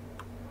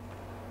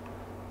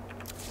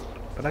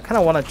 But I kind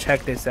of want to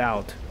check this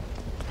out.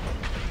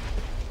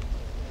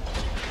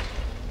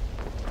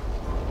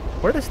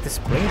 Where does this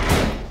bring me?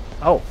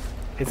 Oh,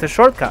 it's a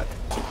shortcut.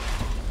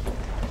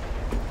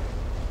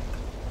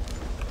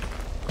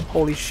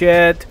 Holy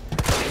shit.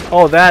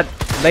 Oh, that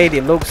lady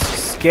looks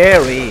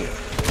scary.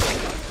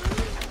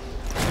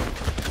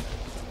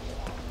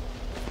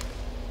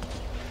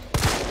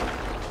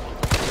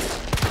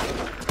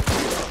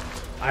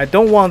 I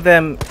don't want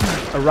them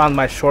around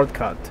my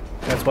shortcut.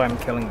 That's why I'm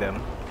killing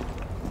them.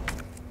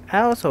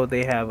 Also,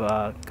 they have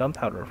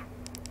gunpowder.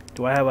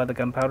 Do I have other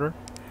gunpowder?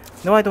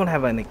 No, I don't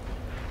have any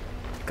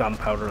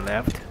gunpowder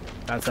left.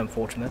 That's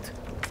unfortunate.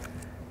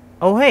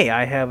 Oh hey,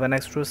 I have an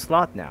extra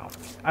slot now.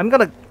 I'm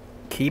gonna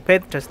keep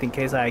it just in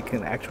case I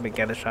can actually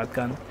get a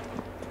shotgun.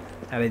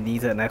 And it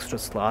needs an extra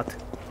slot.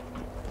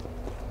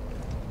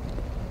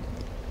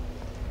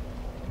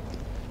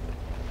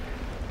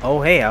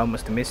 Oh hey, I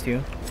almost missed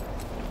you.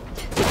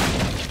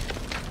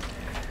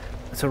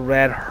 It's a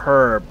red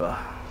herb.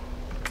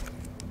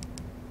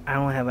 I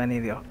don't have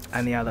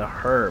any other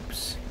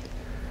herbs.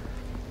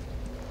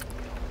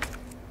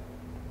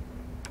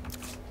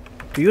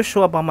 Do you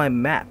show up on my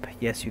map?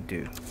 Yes, you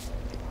do.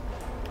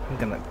 I'm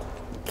gonna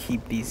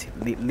keep these,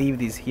 leave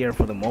these here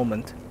for the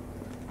moment.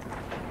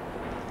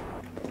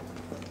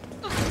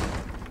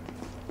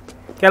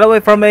 Get away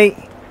from me!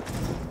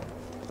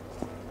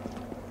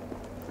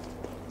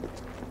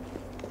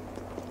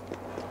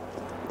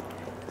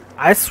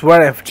 I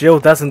swear if Jill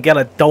doesn't get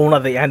a donut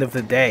at the end of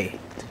the day.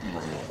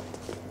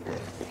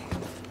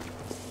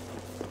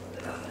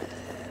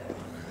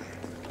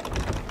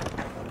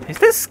 Is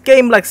this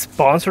game like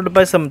sponsored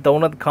by some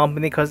donut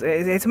company? Because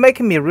it's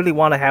making me really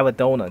want to have a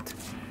donut.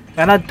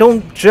 And I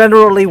don't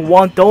generally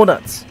want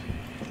donuts.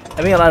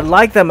 I mean, I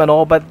like them and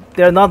all, but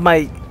they're not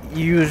my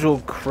usual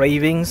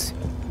cravings.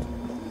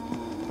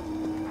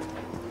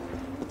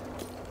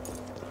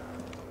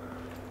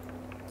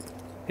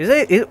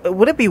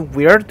 Would it be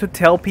weird to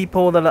tell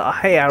people that,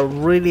 hey, I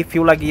really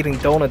feel like eating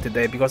donut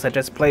today because I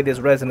just played this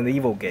Resident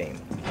Evil game?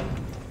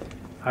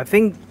 I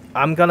think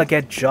I'm gonna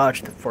get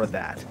judged for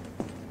that.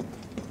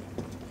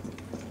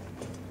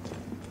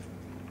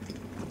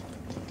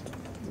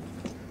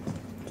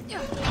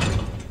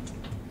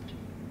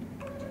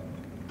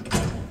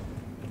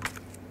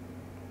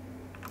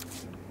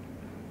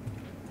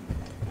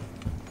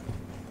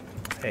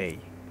 Hey.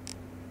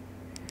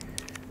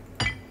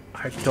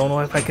 I don't know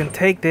if I can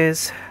take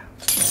this.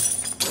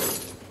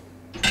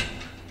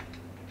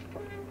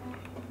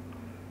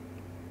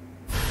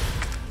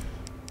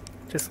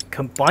 Just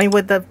combine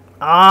with the...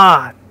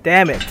 Ah,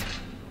 damn it.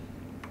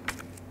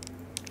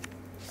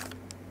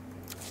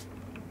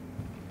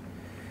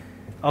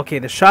 Okay,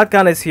 the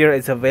shotgun is here.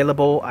 It's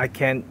available. I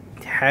can't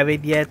have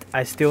it yet.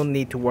 I still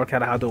need to work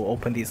out how to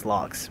open these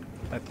locks.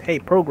 But hey,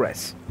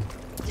 progress.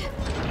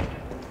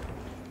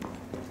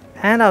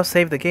 And I'll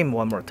save the game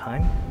one more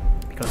time.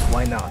 Because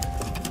why not?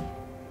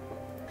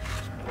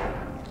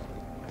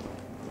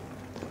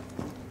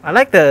 I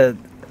like the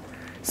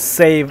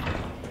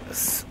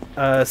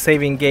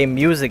saving game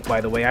music,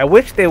 by the way. I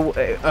wish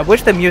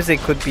the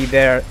music could be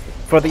there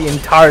for the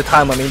entire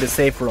time I'm in the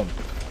safe room.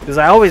 Because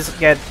I always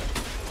get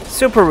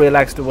super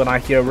relaxed when I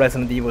hear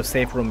Resident Evil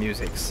safe room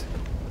musics.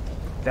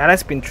 That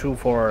has been true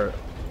for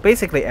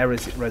basically every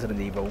Resident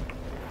Evil.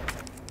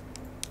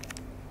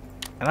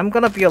 And I'm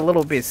gonna be a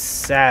little bit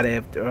sad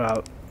if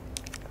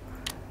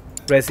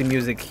Resi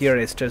music here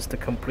is just a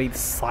complete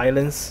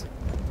silence.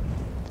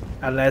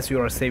 Unless you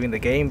are saving the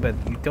game, but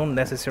you don't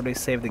necessarily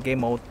save the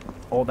game all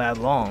that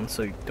long,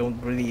 so you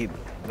don't really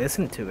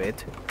listen to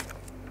it.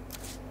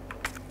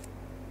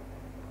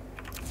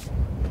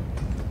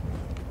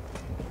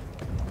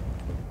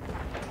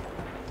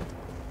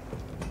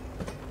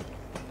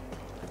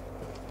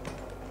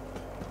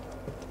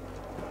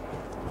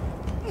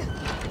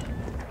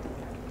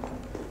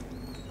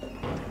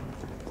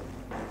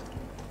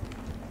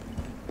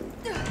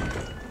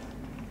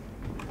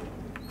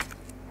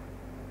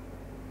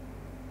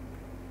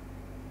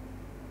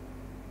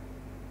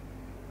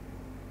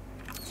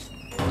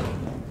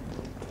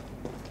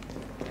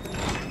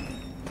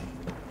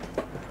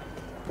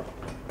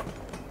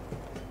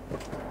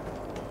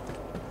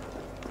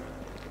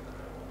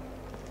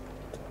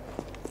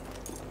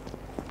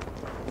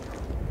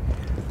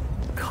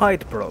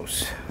 Kite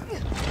Bros.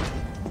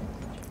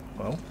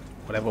 Well,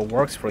 whatever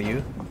works for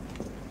you.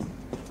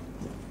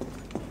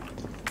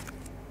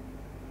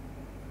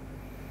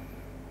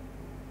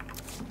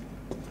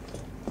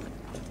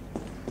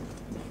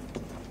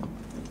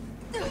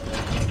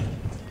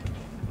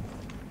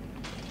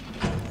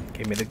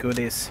 Give me the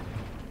goodies.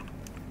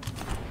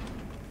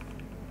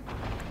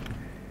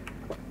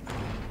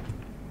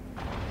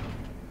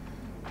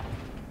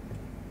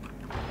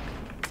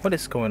 What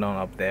is going on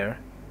up there?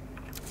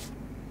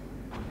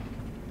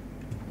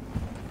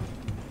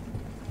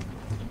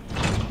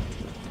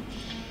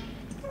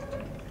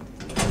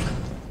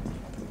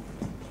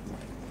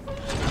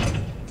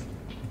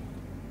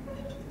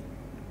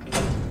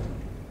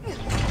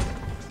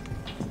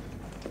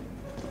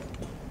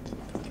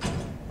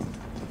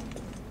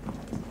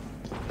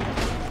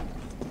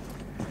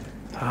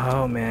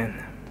 Oh man.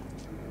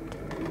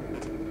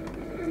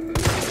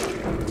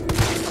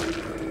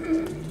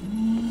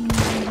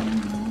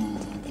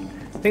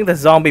 I think the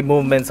zombie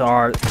movements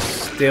are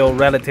still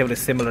relatively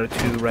similar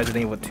to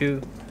Resident Evil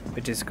 2,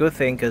 which is a good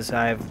thing because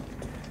I've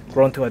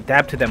grown to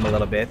adapt to them a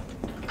little bit.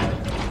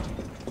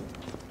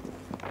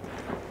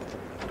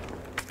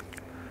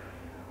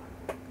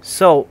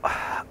 So,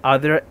 are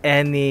there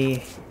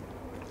any...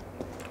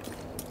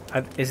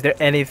 is there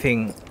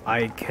anything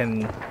I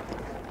can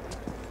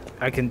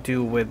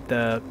do with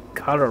the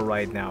color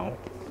right now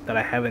that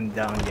I haven't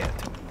done yet?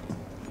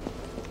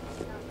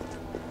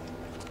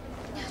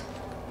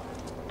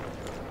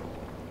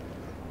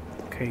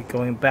 Okay,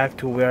 going back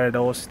to where it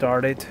all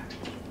started.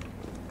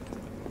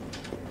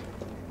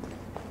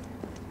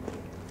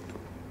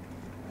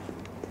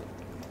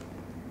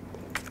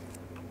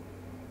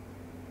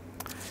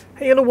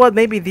 Hey, you know what?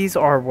 Maybe these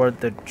are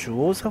what the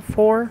jewels are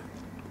for?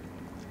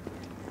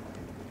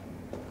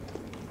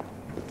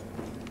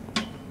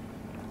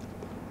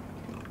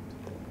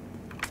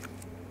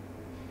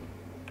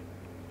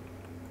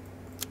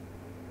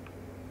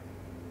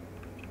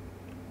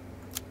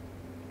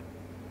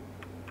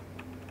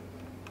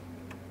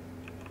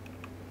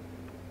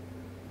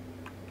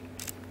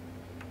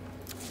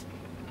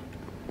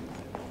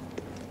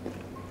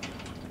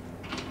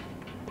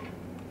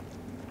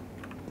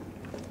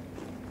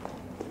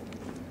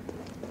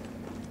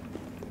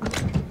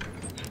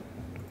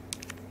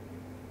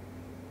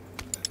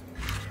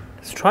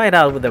 Try it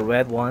out with the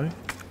red one.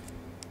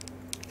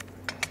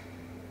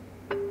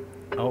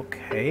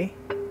 Okay.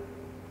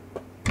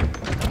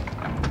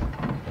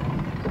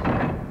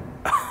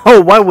 Oh,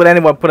 why would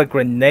anyone put a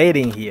grenade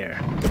in here?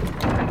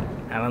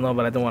 I don't know,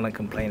 but I don't want to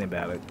complain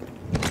about it.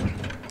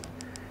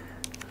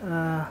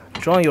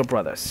 Join your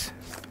brothers.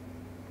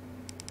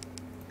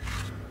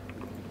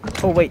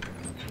 Oh, wait.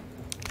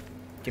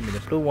 Give me the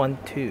blue one,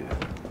 too.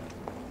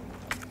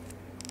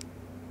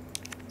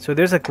 So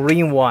there's a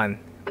green one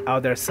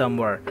out there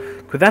somewhere.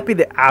 Could that be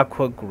the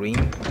aqua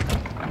green?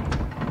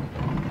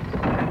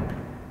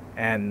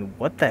 And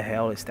what the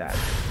hell is that?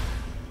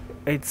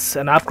 It's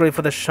an upgrade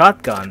for the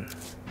shotgun.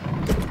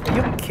 Are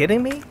you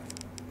kidding me?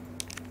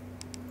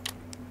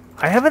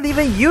 I haven't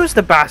even used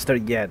the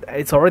bastard yet.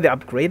 It's already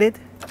upgraded?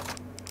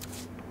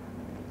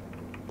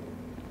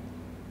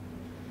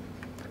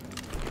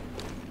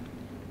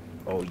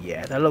 Oh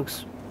yeah, that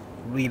looks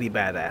really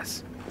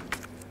badass.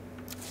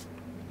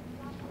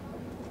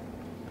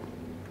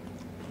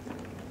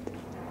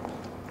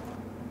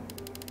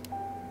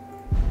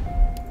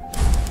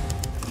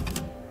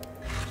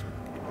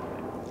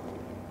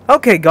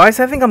 Okay, guys,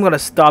 I think I'm gonna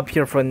stop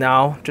here for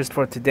now, just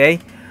for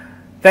today.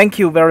 Thank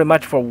you very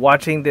much for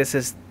watching. This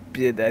is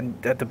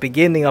at the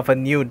beginning of a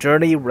new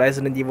journey,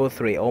 Resident Evil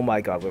 3. Oh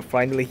my god, we're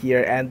finally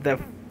here, and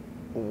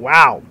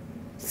wow.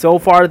 So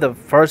far, the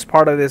first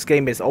part of this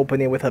game is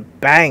opening with a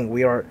bang.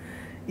 We are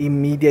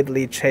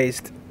immediately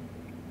chased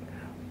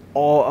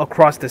all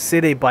across the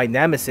city by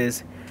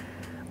Nemesis.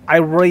 I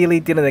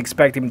really didn't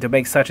expect him to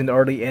make such an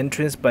early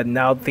entrance, but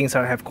now things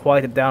have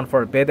quieted down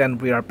for a bit,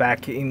 and we are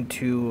back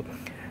into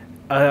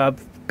a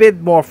bit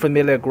more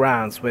familiar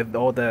grounds with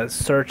all the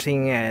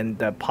searching and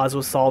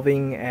puzzle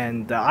solving,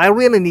 and I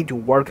really need to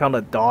work on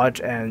the dodge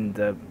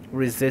and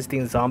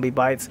resisting zombie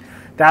bites.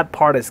 That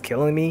part is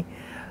killing me,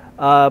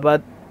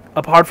 but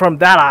apart from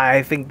that,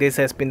 I think this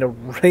has been a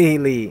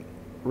really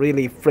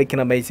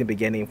freaking amazing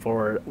beginning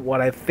for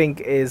what I think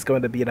is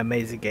going to be an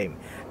amazing game.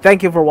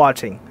 Thank you for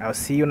watching. I'll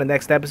see you in the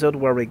next episode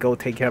where we go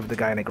take care of the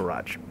guy in the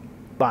garage.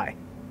 Bye.